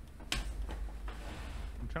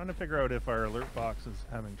 I'm trying to figure out if our alert box is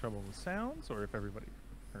having trouble with sounds or if everybody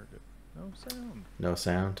heard it. No sound. No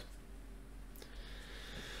sound.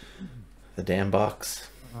 The damn box.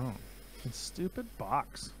 Oh, it's stupid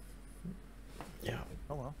box. Yeah.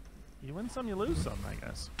 Oh well. You win some, you lose some, I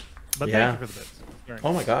guess. But Yeah. thank you for the bits. Very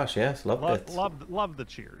Oh nice. my gosh, yes, love bits. Love the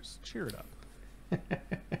cheers. Cheer it up.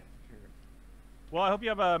 Well, I hope you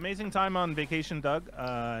have an amazing time on vacation, Doug.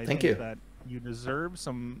 I Thank think you. that you deserve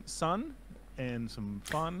some sun and some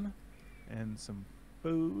fun and some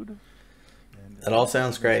food. And That all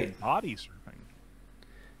sounds some great. Body surfing.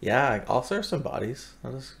 Yeah, I'll serve some bodies.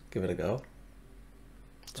 I'll just give it a go.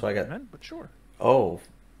 So I got. But sure. Oh,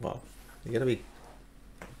 well, you gotta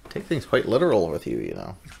take things quite literal with you, you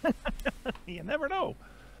know. You never know.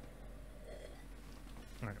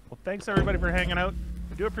 All right. Well, thanks everybody for hanging out.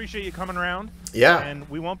 I do appreciate you coming around. Yeah. And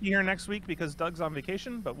we won't be here next week because Doug's on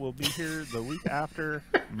vacation, but we'll be here the week after,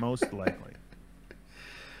 most likely.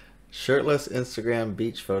 Shirtless Instagram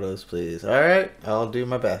beach photos, please. All right, I'll do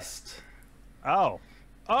my best. Oh.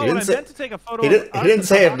 Oh, He and I didn't say- meant to take a photo. He of didn't us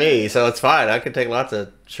say at it the me, so it's fine. I can take lots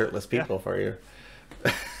of shirtless people for you.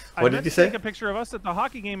 I What meant did you to say? take a picture of us at the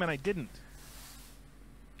hockey game, and I didn't.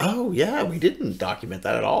 Oh yeah, we didn't document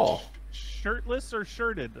that at all. Shirtless or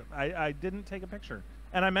shirted, I didn't take a picture,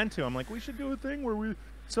 and I meant to. I'm like, we should do a thing where we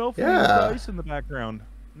selfie with the ice in the background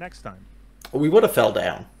next time. We would have fell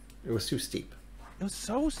down. It was too steep. It was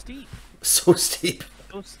so steep. So steep.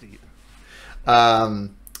 So steep.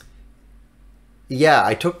 Yeah,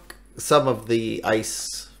 I took some of the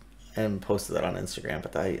ice and posted that on Instagram,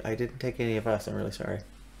 but I didn't take any of us. I'm really sorry.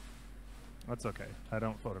 That's okay. I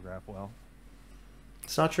don't photograph well.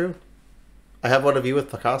 It's not true. I have one of you with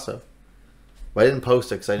Picasso. But I didn't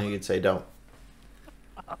post it because I knew you'd say don't.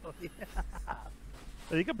 Oh, yeah.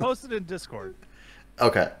 You can post it in Discord.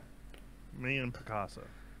 Okay. Me and Picasso.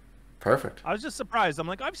 Perfect. I was just surprised. I'm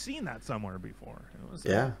like, I've seen that somewhere before. It's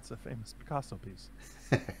a famous Picasso piece.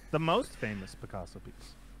 The most famous Picasso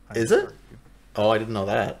piece. Is it? Oh, I didn't know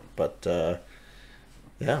that. But,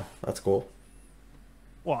 yeah, that's cool.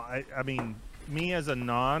 Well, I mean, me as a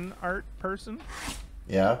non-art person,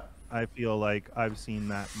 yeah, I feel like I've seen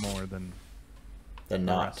that more than the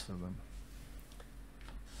not. rest of them.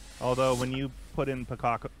 Although when you put in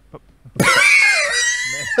Picasso, maybe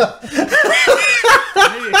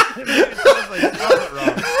it sounds like spelled it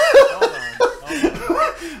wrong. Hold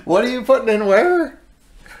on. What are you putting in where?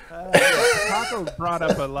 Picasso brought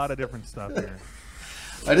up a lot of different stuff here.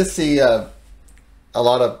 I just see a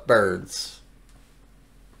lot of birds.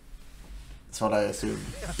 That's what I assumed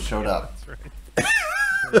showed up. That's right.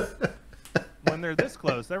 When they're this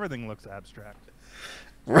close, everything looks abstract.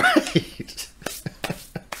 Right.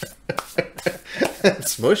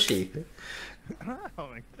 Smushy. Oh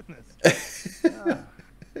my goodness.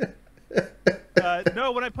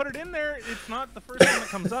 No, when I put it in there, it's not the first one that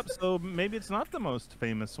comes up, so maybe it's not the most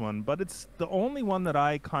famous one, but it's the only one that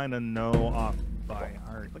I kind of know off by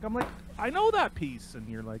heart. Like, I'm like, I know that piece, and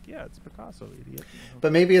you're like, yeah, it's Picasso, idiot.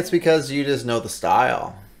 But maybe it's because you just know the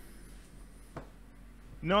style.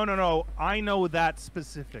 No. I know that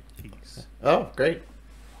specific piece. Oh, great.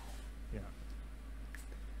 Yeah.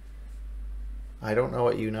 I don't know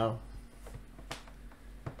what you know.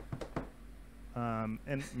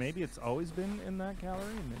 And maybe it's always been in that gallery,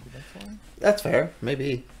 and maybe that's why. That's fair.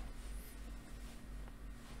 Maybe.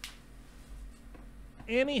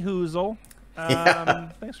 Any hoozle.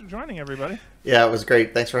 Thanks for joining, everybody. Yeah, it was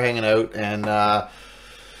great. Thanks for hanging out. And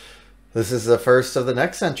this is the first of the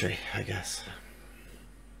next century, I guess.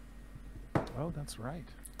 Oh, that's right.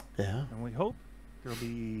 Yeah. And we hope there'll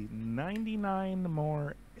be 99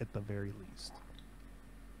 more at the very least.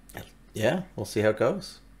 Yeah, we'll see how it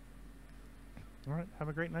goes. All right. Have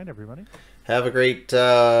a great night, everybody. Have a great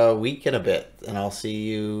week in a bit. And I'll see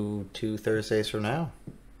you 2 Thursdays from now.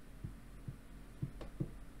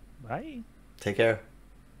 Bye. Take care.